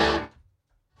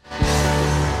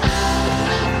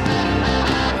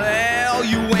 Well,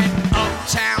 you went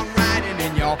uptown riding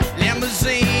in your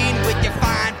limousine with your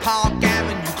fine Park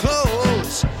Avenue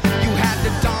clothes. You had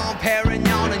the Dom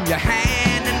Perignon in your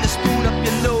hand and the spoon up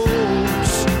your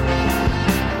nose.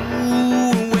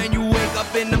 Ooh, when you wake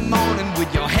up in the morning,